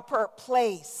proper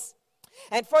place.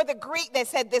 And for the Greek, they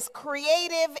said this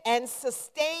creative and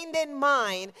sustained in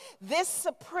mind, this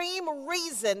supreme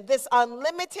reason, this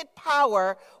unlimited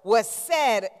power was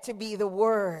said to be the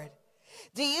Word.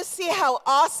 Do you see how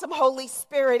awesome Holy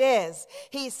Spirit is?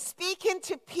 He's speaking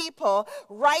to people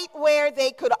right where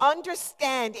they could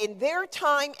understand in their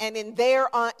time and in their,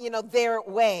 their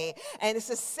way. And it's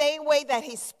the same way that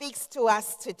he speaks to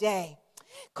us today.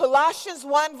 Colossians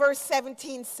 1 verse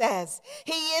 17 says,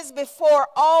 he is before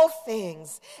all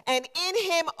things, and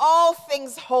in him all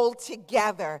things hold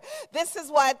together. This is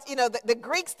what, the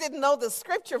Greeks didn't know the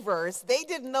scripture verse. They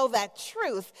didn't know that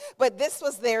truth, but this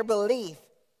was their belief.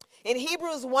 In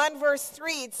Hebrews 1 verse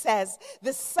 3, it says,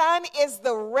 the Son is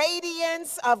the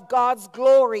radiance of God's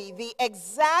glory, the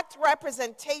exact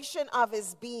representation of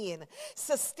his being,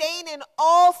 sustaining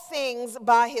all things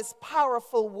by his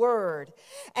powerful word.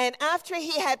 And after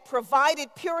he had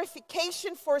provided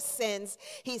purification for sins,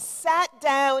 he sat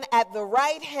down at the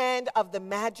right hand of the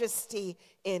Majesty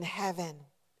in heaven.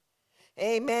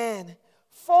 Amen.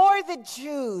 For the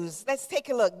Jews, let's take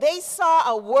a look. They saw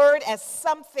a word as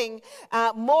something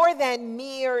more than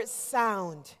mere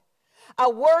sound. A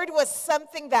word was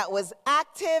something that was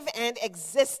active and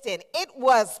existent. It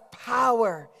was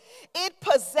power. It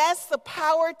possessed the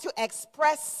power to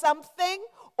express something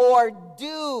or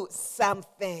do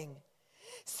something.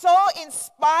 So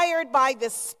inspired by the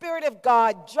Spirit of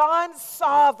God, John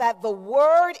saw that the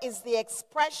word is the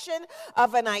expression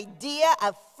of an idea,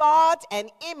 a thought, an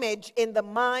image in the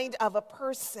mind of a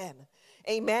person.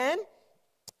 Amen?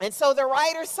 And so the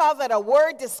writer saw that a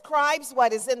word describes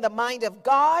what is in the mind of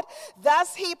God.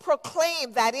 Thus he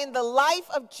proclaimed that in the life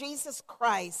of Jesus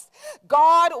Christ,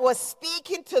 God was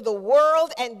speaking to the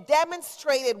world and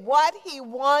demonstrated what he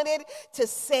wanted to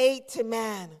say to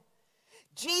man.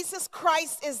 Jesus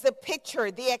Christ is the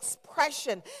picture, the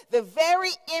expression, the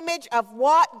very image of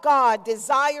what God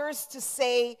desires to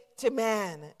say to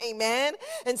man. Amen.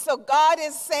 And so God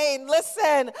is saying,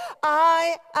 listen,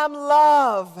 I am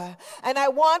love, and I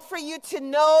want for you to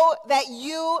know that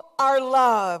you are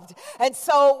loved. And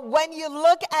so when you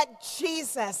look at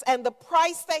Jesus and the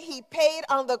price that he paid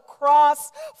on the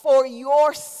cross for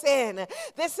your sin,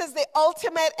 this is the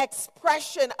ultimate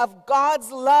expression of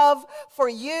God's love for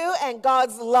you and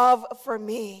God's love for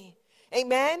me.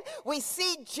 Amen. We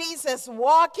see Jesus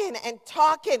walking and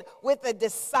talking with the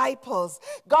disciples.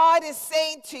 God is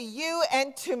saying to you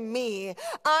and to me,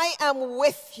 I am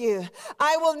with you.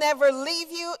 I will never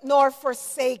leave you nor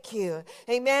forsake you.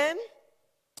 Amen.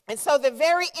 And so the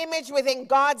very image within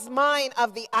God's mind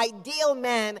of the ideal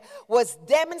man was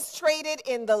demonstrated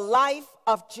in the life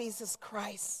of Jesus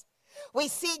Christ. We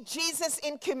see Jesus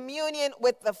in communion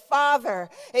with the Father.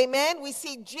 Amen. We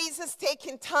see Jesus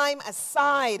taking time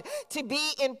aside to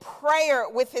be in prayer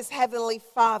with his heavenly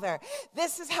Father.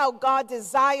 This is how God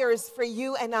desires for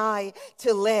you and I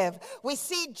to live. We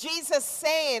see Jesus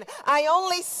saying, I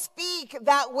only speak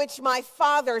that which my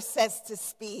Father says to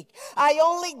speak. I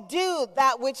only do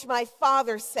that which my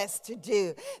Father says to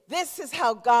do. This is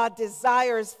how God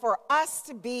desires for us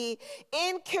to be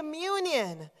in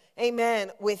communion,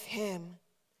 amen, with him.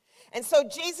 And so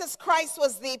Jesus Christ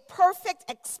was the perfect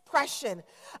expression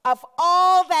of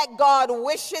all that God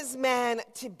wishes man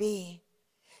to be.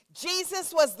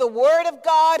 Jesus was the Word of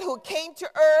God who came to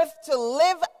earth to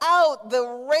live out the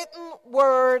written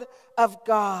Word of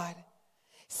God.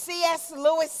 C.S.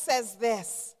 Lewis says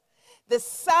this: the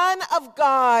Son of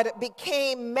God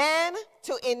became man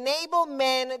to enable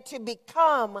men to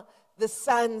become the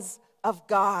sons of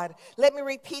God. Let me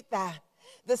repeat that.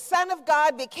 The Son of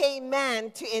God became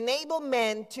man to enable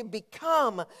men to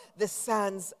become the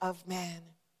sons of man.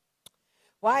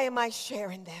 Why am I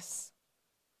sharing this?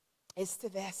 It's to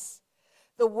this.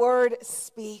 The Word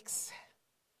speaks.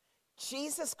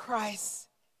 Jesus Christ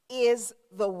is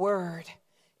the Word.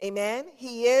 Amen?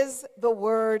 He is the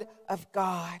Word of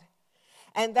God.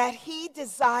 And that he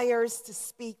desires to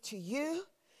speak to you,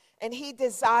 and he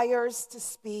desires to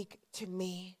speak to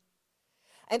me.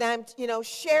 And I'm,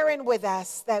 sharing with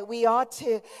us that we ought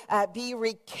to be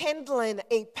rekindling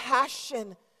a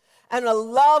passion and a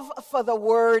love for the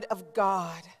Word of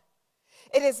God.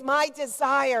 It is my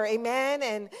desire, amen,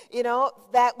 and,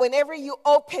 that whenever you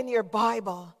open your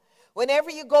Bible, whenever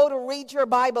you go to read your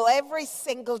Bible every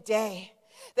single day,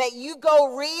 that you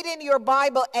go reading your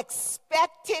Bible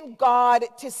expecting God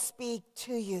to speak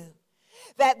to you.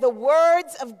 That the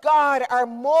words of God are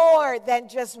more than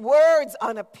just words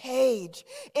on a page.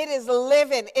 It is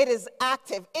living, it is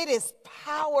active, it is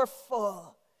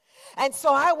powerful. And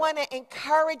so I want to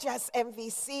encourage us,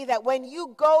 MVC, that when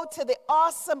you go to the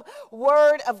awesome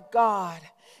Word of God,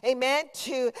 amen,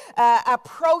 to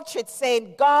approach it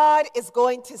saying, God is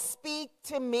going to speak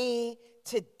to me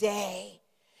today.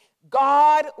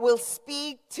 God will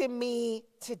speak to me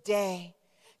today.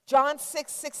 John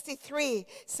 6:63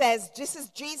 says, this is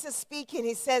Jesus speaking,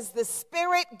 he says, the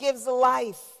Spirit gives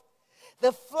life.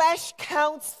 The flesh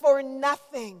counts for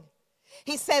nothing.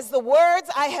 He says, the words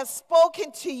I have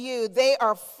spoken to you, they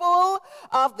are full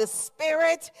of the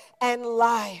Spirit and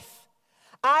life.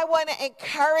 I want to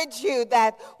encourage you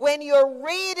that when you're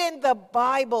reading the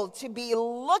Bible, to be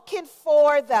looking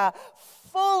for the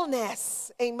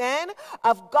fullness, amen,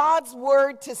 of God's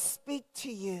Word to speak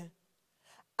to you.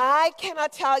 I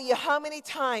cannot tell you how many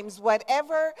times,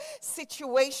 whatever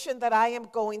situation that I am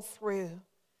going through,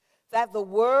 that the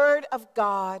Word of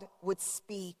God would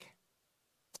speak.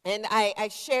 And I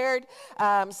shared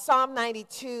Psalm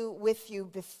 92 with you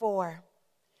before.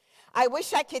 I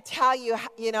wish I could tell you,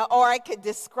 or I could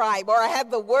describe, or I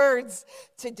had the words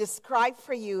to describe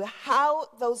for you how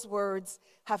those words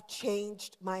have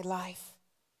changed my life.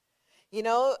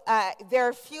 There are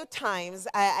a few times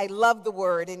I love the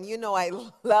Word, and I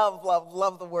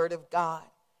love the Word of God.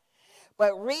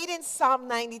 But reading Psalm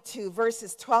 92,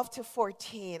 verses 12 to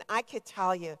 14, I could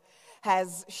tell you,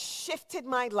 has shifted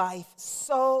my life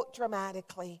so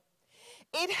dramatically.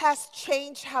 It has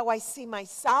changed how I see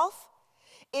myself.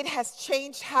 It has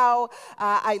changed how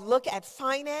I look at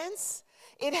finance.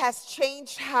 It has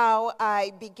changed how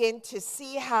I begin to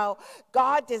see how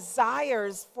God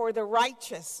desires for the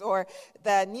righteous, or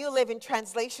the New Living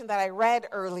Translation that I read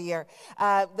earlier,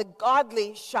 the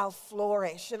godly shall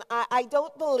flourish. And I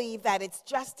don't believe that it's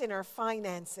just in our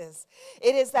finances.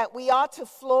 It is that we ought to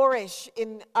flourish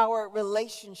in our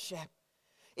relationship.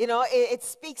 It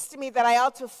speaks to me that I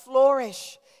ought to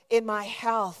flourish in my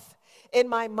health, in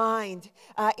my mind,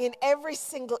 in every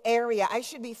single area. I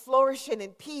should be flourishing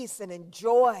in peace and in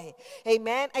joy.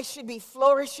 Amen. I should be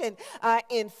flourishing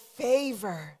in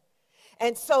favor.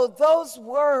 And so those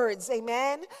words,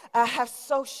 amen, have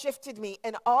so shifted me.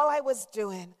 And all I was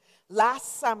doing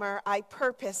last summer, I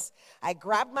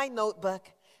grabbed my notebook,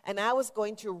 and I was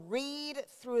going to read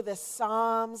through the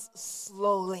Psalms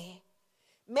slowly.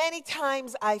 Many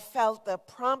times I felt the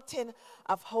prompting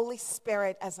of Holy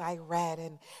Spirit as I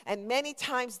read. And many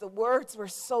times the words were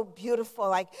so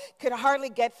beautiful, I could hardly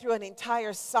get through an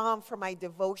entire psalm for my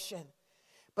devotion.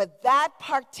 But that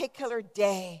particular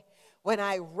day, when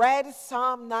I read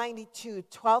Psalm 92,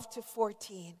 12 to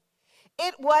 14,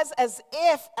 it was as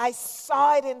if I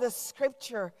saw it in the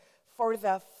Scripture for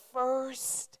the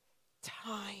first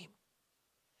time.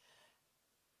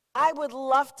 I would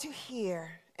love to hear,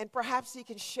 and perhaps you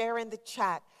can share in the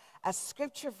chat, a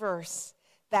Scripture verse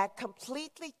that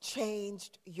completely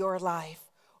changed your life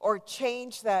or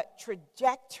changed the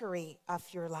trajectory of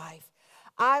your life,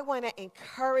 I want to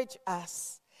encourage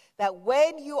us that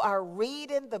when you are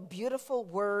reading the beautiful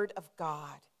Word of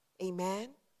God, amen,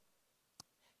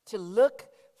 to look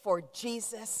for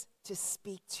Jesus to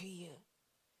speak to you.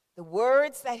 The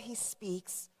words that he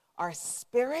speaks are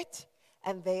spirit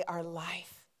and they are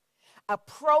life.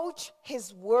 Approach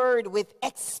his word with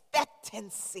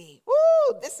expectancy.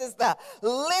 Woo! This is the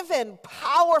living,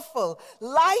 powerful,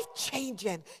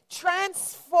 life-changing,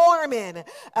 transforming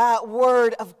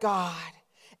word of God.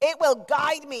 It will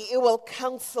guide me. It will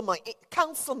counsel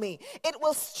me. It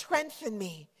will strengthen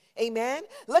me. Amen?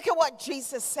 Look at what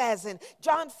Jesus says in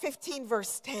John 15,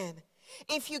 verse 10.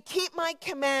 If you keep my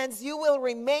commands, you will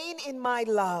remain in my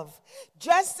love,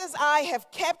 just as I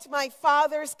have kept my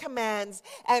Father's commands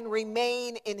and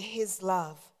remain in his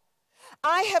love.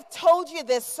 I have told you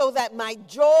this so that my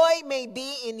joy may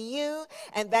be in you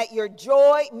and that your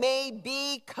joy may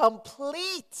be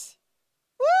complete.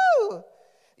 Woo!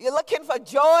 You're looking for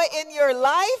joy in your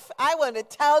life? I want to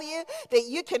tell you that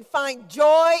you can find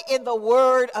joy in the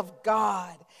Word of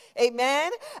God.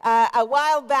 Amen. A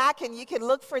while back, and you can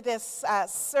look for this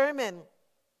sermon.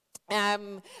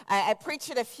 I preached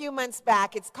it a few months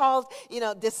back. It's called,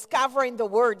 discovering the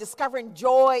Word, discovering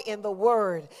joy in the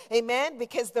Word. Amen.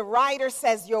 Because the writer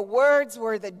says, your words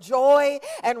were the joy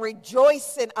and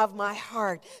rejoicing of my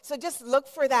heart. So just look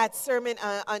for that sermon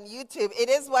on YouTube. It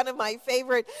is one of my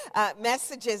favorite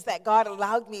messages that God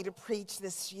allowed me to preach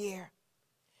this year.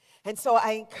 And so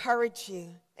I encourage you,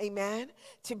 amen,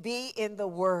 to be in the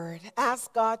Word.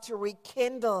 Ask God to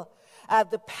rekindle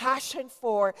the passion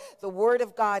for the Word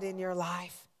of God in your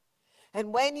life.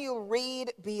 And when you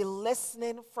read, be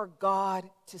listening for God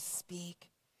to speak.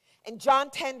 In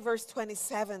John 10, verse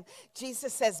 27,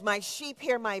 Jesus says, my sheep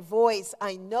hear my voice.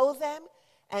 I know them,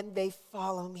 and they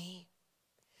follow me.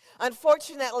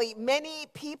 Unfortunately, many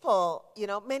people,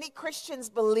 many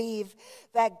Christians believe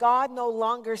that God no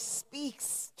longer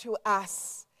speaks to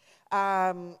us,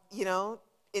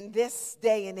 in this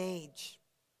day and age,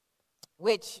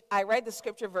 which I read the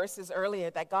scripture verses earlier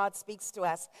that God speaks to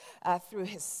us through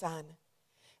his Son.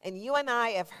 And you and I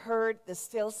have heard the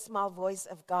still small voice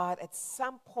of God at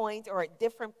some point or at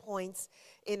different points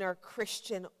in our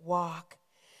Christian walk.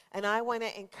 And I want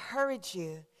to encourage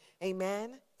you,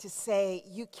 amen, to say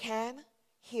you can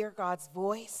hear God's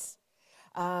voice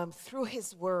through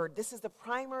his word. This is the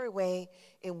primary way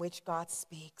in which God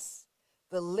speaks.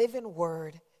 The living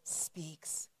word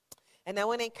speaks. And I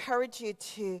want to encourage you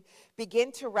to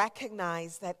begin to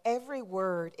recognize that every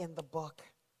word in the book,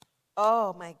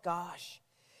 oh my gosh,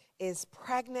 is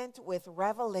pregnant with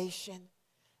revelation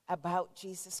about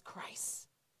Jesus Christ.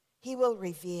 He will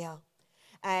reveal.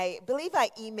 I believe I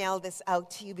emailed this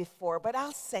out to you before, but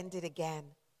I'll send it again.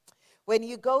 When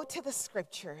you go to the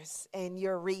scriptures and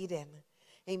you're reading,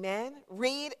 amen,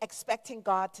 read expecting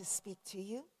God to speak to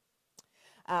you.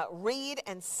 Read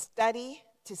and study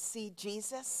to see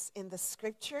Jesus in the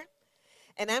scripture.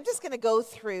 And I'm just going to go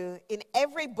through, in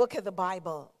every book of the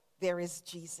Bible, there is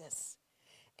Jesus.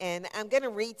 And I'm going to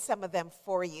read some of them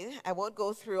for you. I won't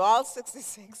go through all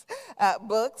 66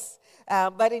 books.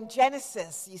 But in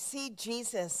Genesis, you see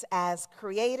Jesus as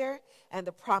creator and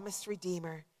the promised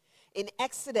redeemer. In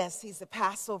Exodus, he's the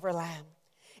Passover lamb.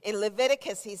 In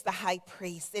Leviticus, he's the high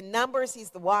priest. In Numbers,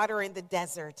 he's the water in the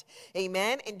desert.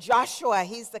 Amen. In Joshua,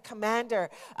 he's the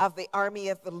commander of the army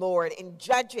of the Lord. In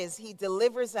Judges, he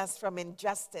delivers us from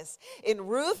injustice. In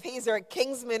Ruth, he's our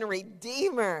kinsman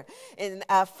redeemer. In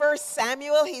 1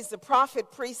 Samuel, he's the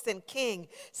prophet, priest, and king.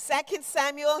 2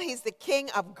 Samuel, he's the king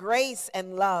of grace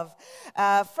and love.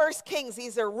 1 Kings,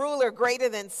 he's a ruler greater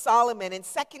than Solomon. In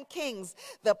 2 Kings,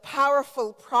 the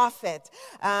powerful prophet.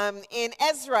 In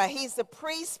Ezra, he's the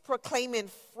priest proclaiming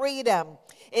freedom.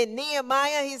 In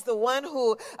Nehemiah, he's the one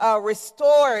who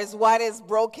restores what is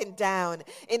broken down.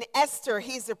 In Esther,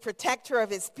 he's the protector of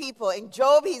his people. In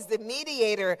Job, he's the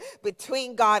mediator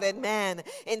between God and man.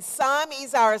 In Psalm,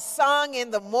 he's our song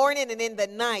in the morning and in the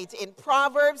night. In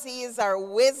Proverbs, he is our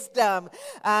wisdom.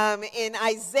 In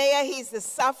Isaiah, he's the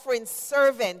suffering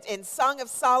servant. In Song of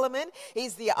Solomon,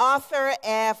 he's the author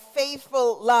of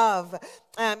faithful love.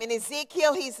 In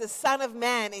Ezekiel, he's the Son of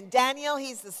Man. In Daniel,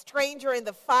 he's the stranger in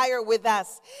the fire with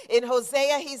us. In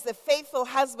Hosea, he's the faithful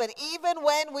husband, even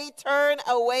when we turn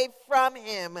away from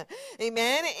him.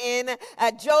 Amen. In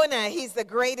Jonah, he's the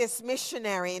greatest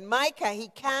missionary. In Micah, he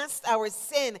casts our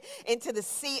sin into the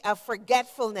sea of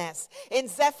forgetfulness. In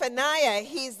Zephaniah,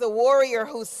 he's the warrior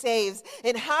who saves.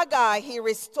 In Haggai, he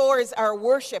restores our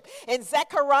worship. In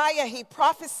Zechariah, he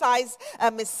prophesies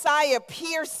a Messiah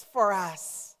pierced for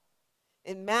us.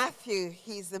 In Matthew,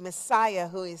 he's the Messiah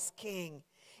who is king.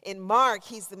 In Mark,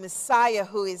 he's the Messiah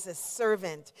who is a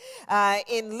servant.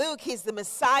 In Luke, he's the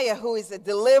Messiah who is a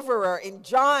deliverer. In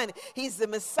John, he's the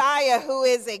Messiah who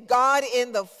is a God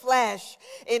in the flesh.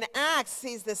 In Acts,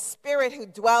 he's the Spirit who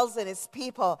dwells in his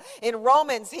people. In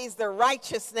Romans, he's the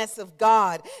righteousness of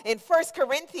God. In 1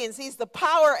 Corinthians, he's the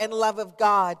power and love of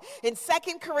God. In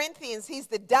 2 Corinthians, he's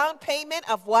the down payment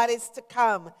of what is to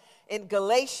come. In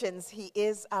Galatians, he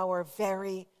is our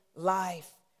very life.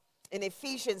 In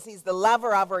Ephesians, he's the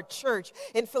lover of our church.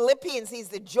 In Philippians, he's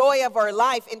the joy of our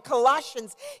life. In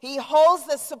Colossians, he holds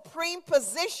the supreme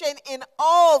position in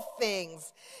all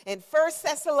things. In 1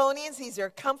 Thessalonians, he's your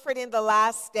comfort in the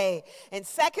last day. In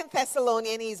 2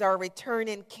 Thessalonians, he's our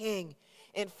returning king.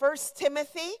 In 1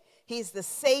 Timothy, he's the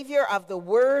savior of the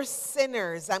worst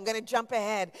sinners. I'm going to jump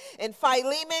ahead. In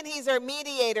Philemon, he's our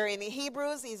mediator. In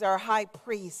Hebrews, he's our high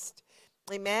priest.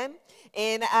 Amen.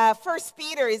 In 1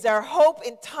 Peter is our hope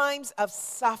in times of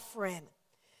suffering.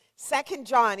 2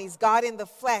 John, he's God in the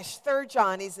flesh. 3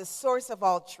 John, he's the source of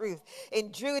all truth.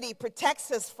 In Jude, he protects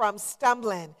us from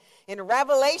stumbling. In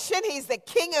Revelation, he's the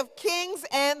King of kings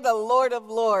and the Lord of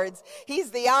lords.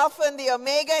 He's the Alpha and the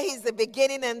Omega. He's the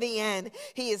beginning and the end.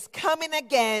 He is coming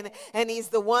again, and he's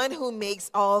the one who makes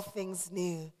all things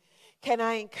new. Can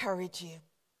I encourage you,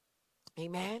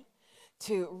 amen,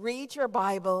 to read your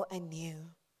Bible anew?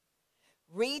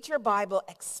 Read your Bible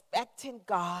expecting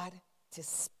God to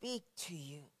speak to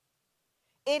you.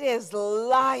 It is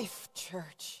life,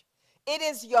 church. It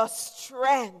is your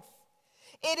strength.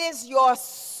 It is your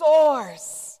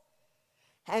source.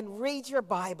 And read your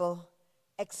Bible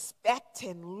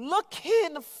expecting,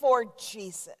 looking for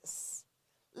Jesus.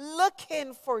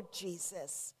 Looking for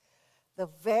Jesus, the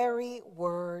very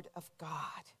word of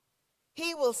God.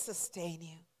 He will sustain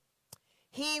you.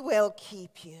 He will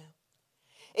keep you.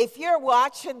 If you're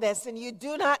watching this and you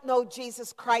do not know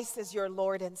Jesus Christ as your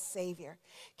Lord and Savior,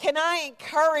 can I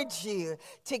encourage you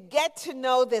to get to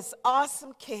know this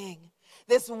awesome King,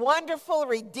 this wonderful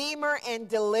Redeemer and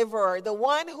Deliverer, the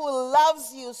one who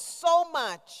loves you so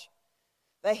much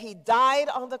that he died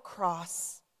on the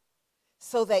cross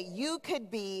so that you could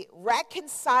be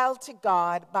reconciled to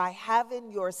God by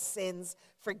having your sins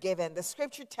forgiven. The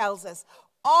scripture tells us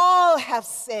all have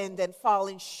sinned and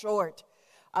fallen short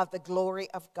of the glory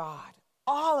of God.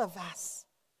 All of us.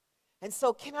 And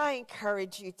so can I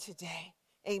encourage you today,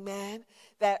 amen,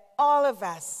 that all of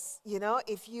us,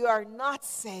 if you are not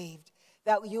saved,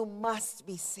 that you must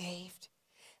be saved.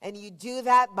 And you do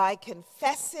that by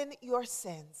confessing your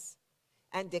sins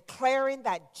and declaring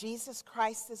that Jesus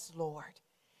Christ is Lord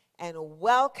and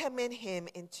welcoming him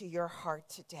into your heart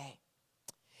today.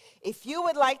 If you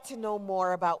would like to know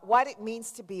more about what it means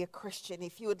to be a Christian,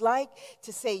 if you would like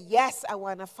to say, yes, I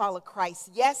want to follow Christ,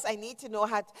 yes, I need to know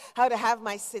how to have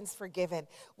my sins forgiven,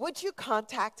 would you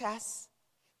contact us?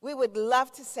 We would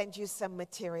love to send you some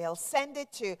material. Send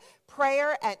it to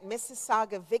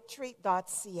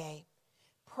prayer@MississaugaVictory.ca.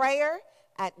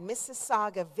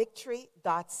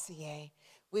 Prayer@MississaugaVictory.ca.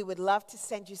 We would love to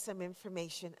send you some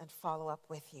information and follow up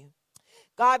with you.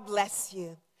 God bless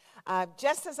you.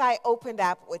 Just as I opened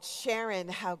up with sharing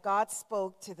how God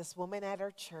spoke to this woman at our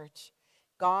church,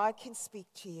 God can speak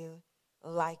to you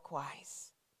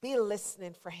likewise. Be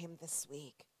listening for him this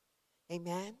week.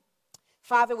 Amen.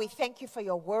 Father, we thank you for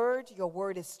your word. Your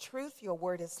word is truth. Your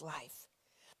word is life.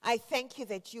 I thank you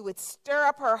that you would stir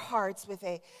up our hearts with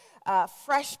a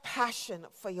fresh passion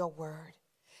for your word.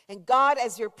 And God,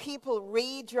 as your people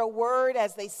read your word,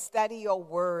 as they study your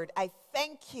word, I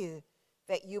thank you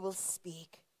that you will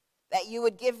speak, that you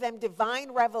would give them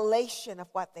divine revelation of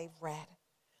what they've read.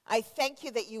 I thank you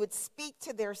that you would speak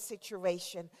to their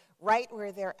situation right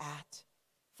where they're at.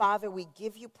 Father, we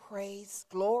give you praise,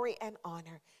 glory, and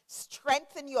honor.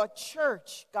 Strengthen your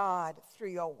church, God, through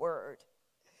your word.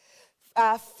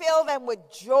 Fill them with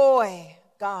joy,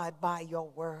 God, by your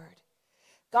word.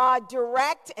 God,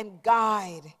 direct and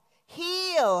guide,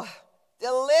 heal,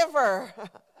 deliver,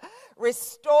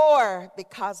 restore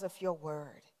because of your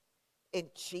word.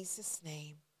 In Jesus'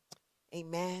 name,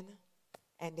 amen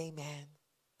and amen.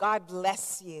 God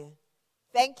bless you.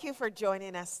 Thank you for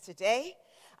joining us today.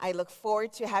 I look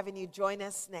forward to having you join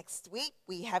us next week.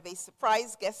 We have a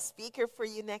surprise guest speaker for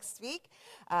you next week.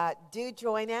 Do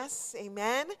join us,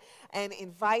 amen, and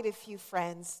invite a few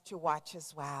friends to watch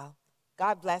as well.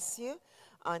 God bless you.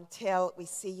 Until we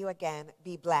see you again,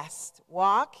 be blessed.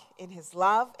 Walk in his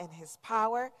love and his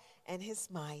power and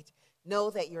his might. Know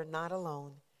that you're not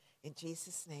alone. In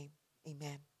Jesus' name,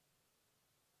 amen.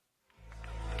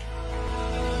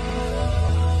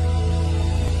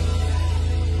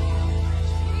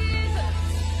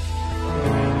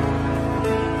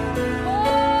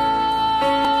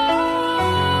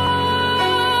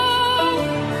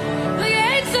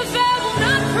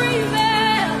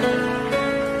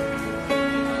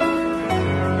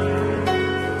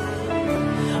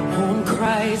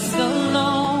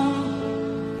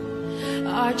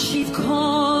 our chief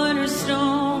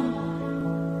cornerstone.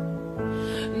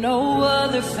 No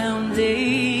other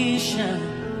foundation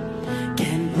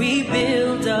can we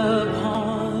build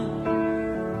upon.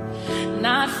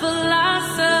 Not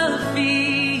philosophy,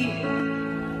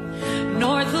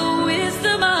 nor the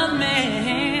wisdom of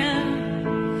man,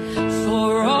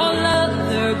 for all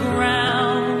other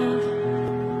ground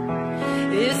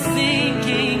is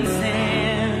sinking sand.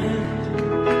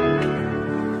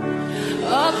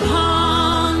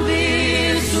 Upon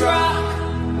this rock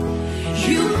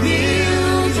you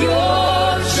build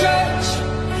your church,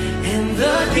 and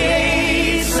the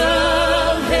gates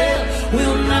of hell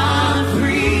will not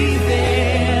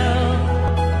prevail.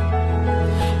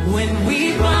 When we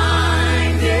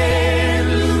bind and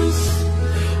loose,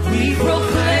 we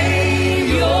proclaim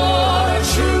your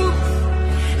truth,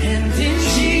 and in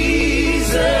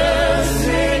Jesus'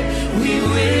 name we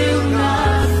will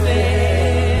not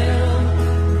fail,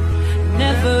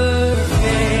 never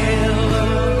fail.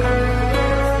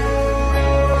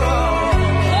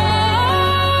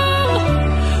 Oh,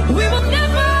 we will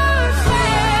never fail.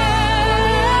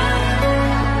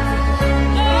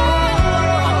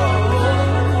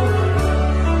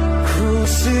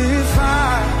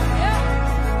 Crucified,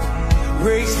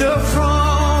 raised up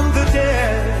from the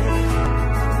dead,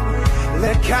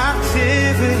 let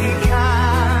captivity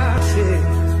captive.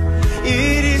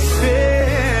 It is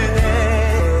finished.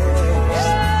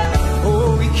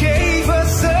 Oh, he gave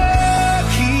us the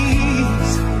keys,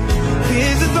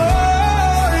 his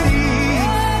authority.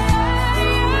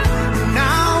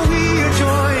 Now we are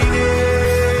joint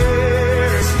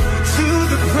heirs to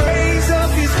the praise of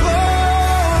his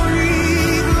glory,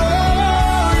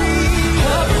 glory.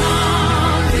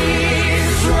 Upon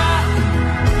this rock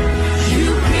you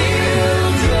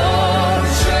build your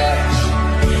church,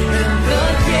 and the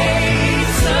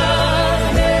gates of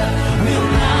hell will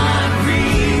not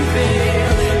prevail.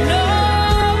 No,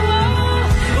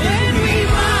 when we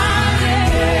bind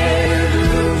and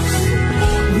loose,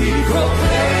 we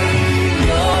proclaim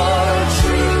your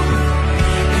truth,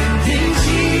 and in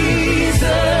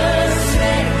Jesus'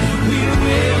 name we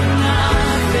will not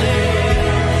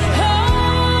fail.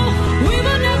 Oh, we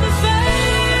will never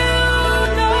fail.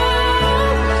 No,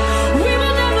 we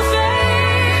will never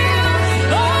fail.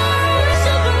 Oh, we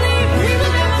should believe we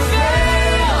will never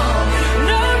fail.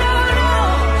 No, no, no,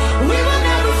 we will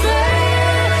never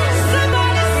fail.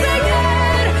 Somebody say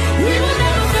that. We will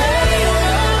never fail.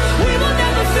 No, we will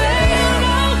never fail.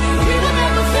 No, we will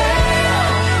never fail.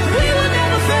 We will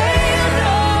never fail.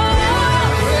 No,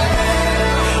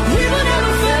 we will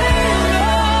never fail.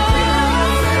 No,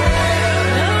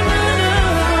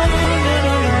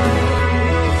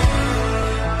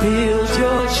 build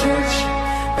your church,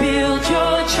 build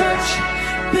your church,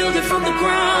 build it from the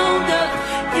ground up.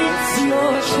 It's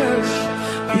your church.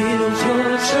 Build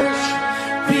your church,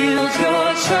 build your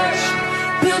church,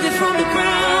 build it from the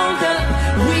ground up.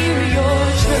 We're your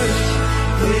church.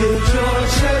 Build your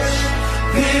church,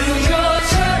 build your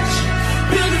church,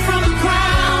 build it from the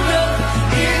ground up.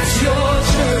 It's your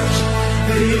church.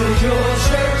 Build your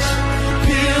church,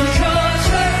 build your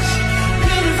church,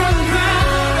 build it from the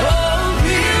ground. Oh,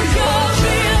 build your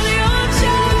church.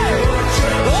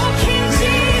 Oh, King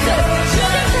Jesus,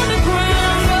 build it from the ground.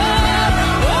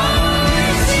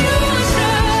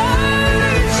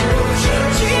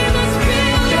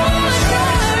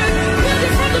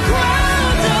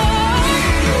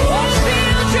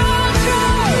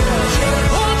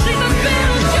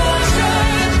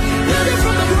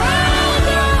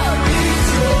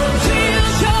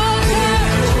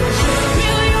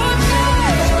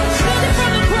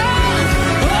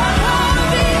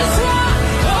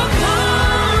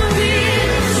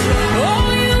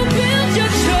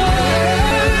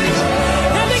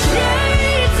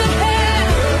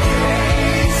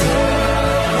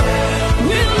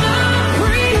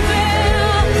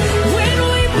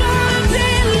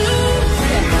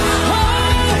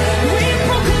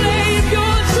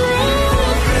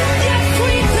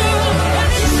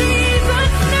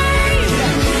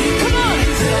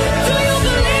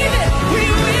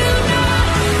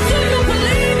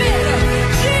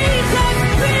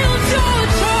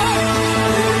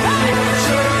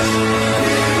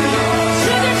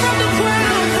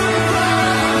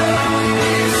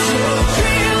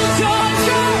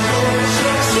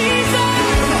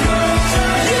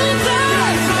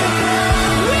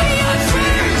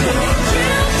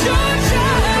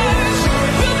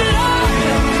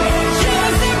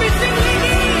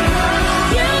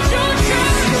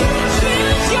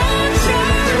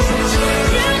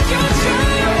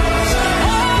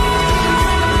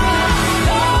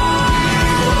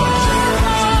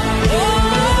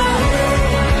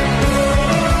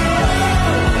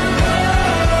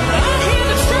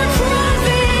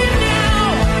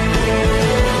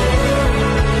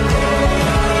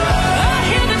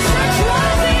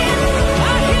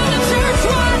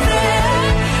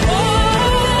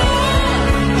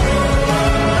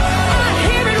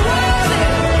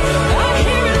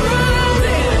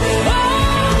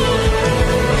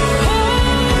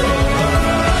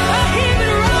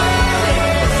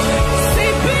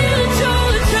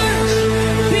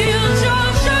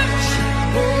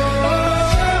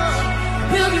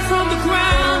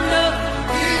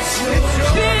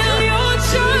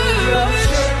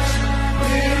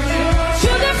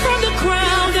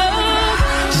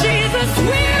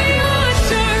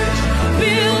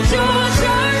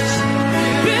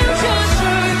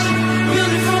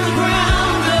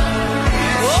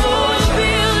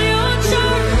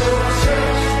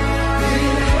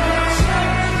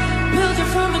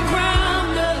 ground.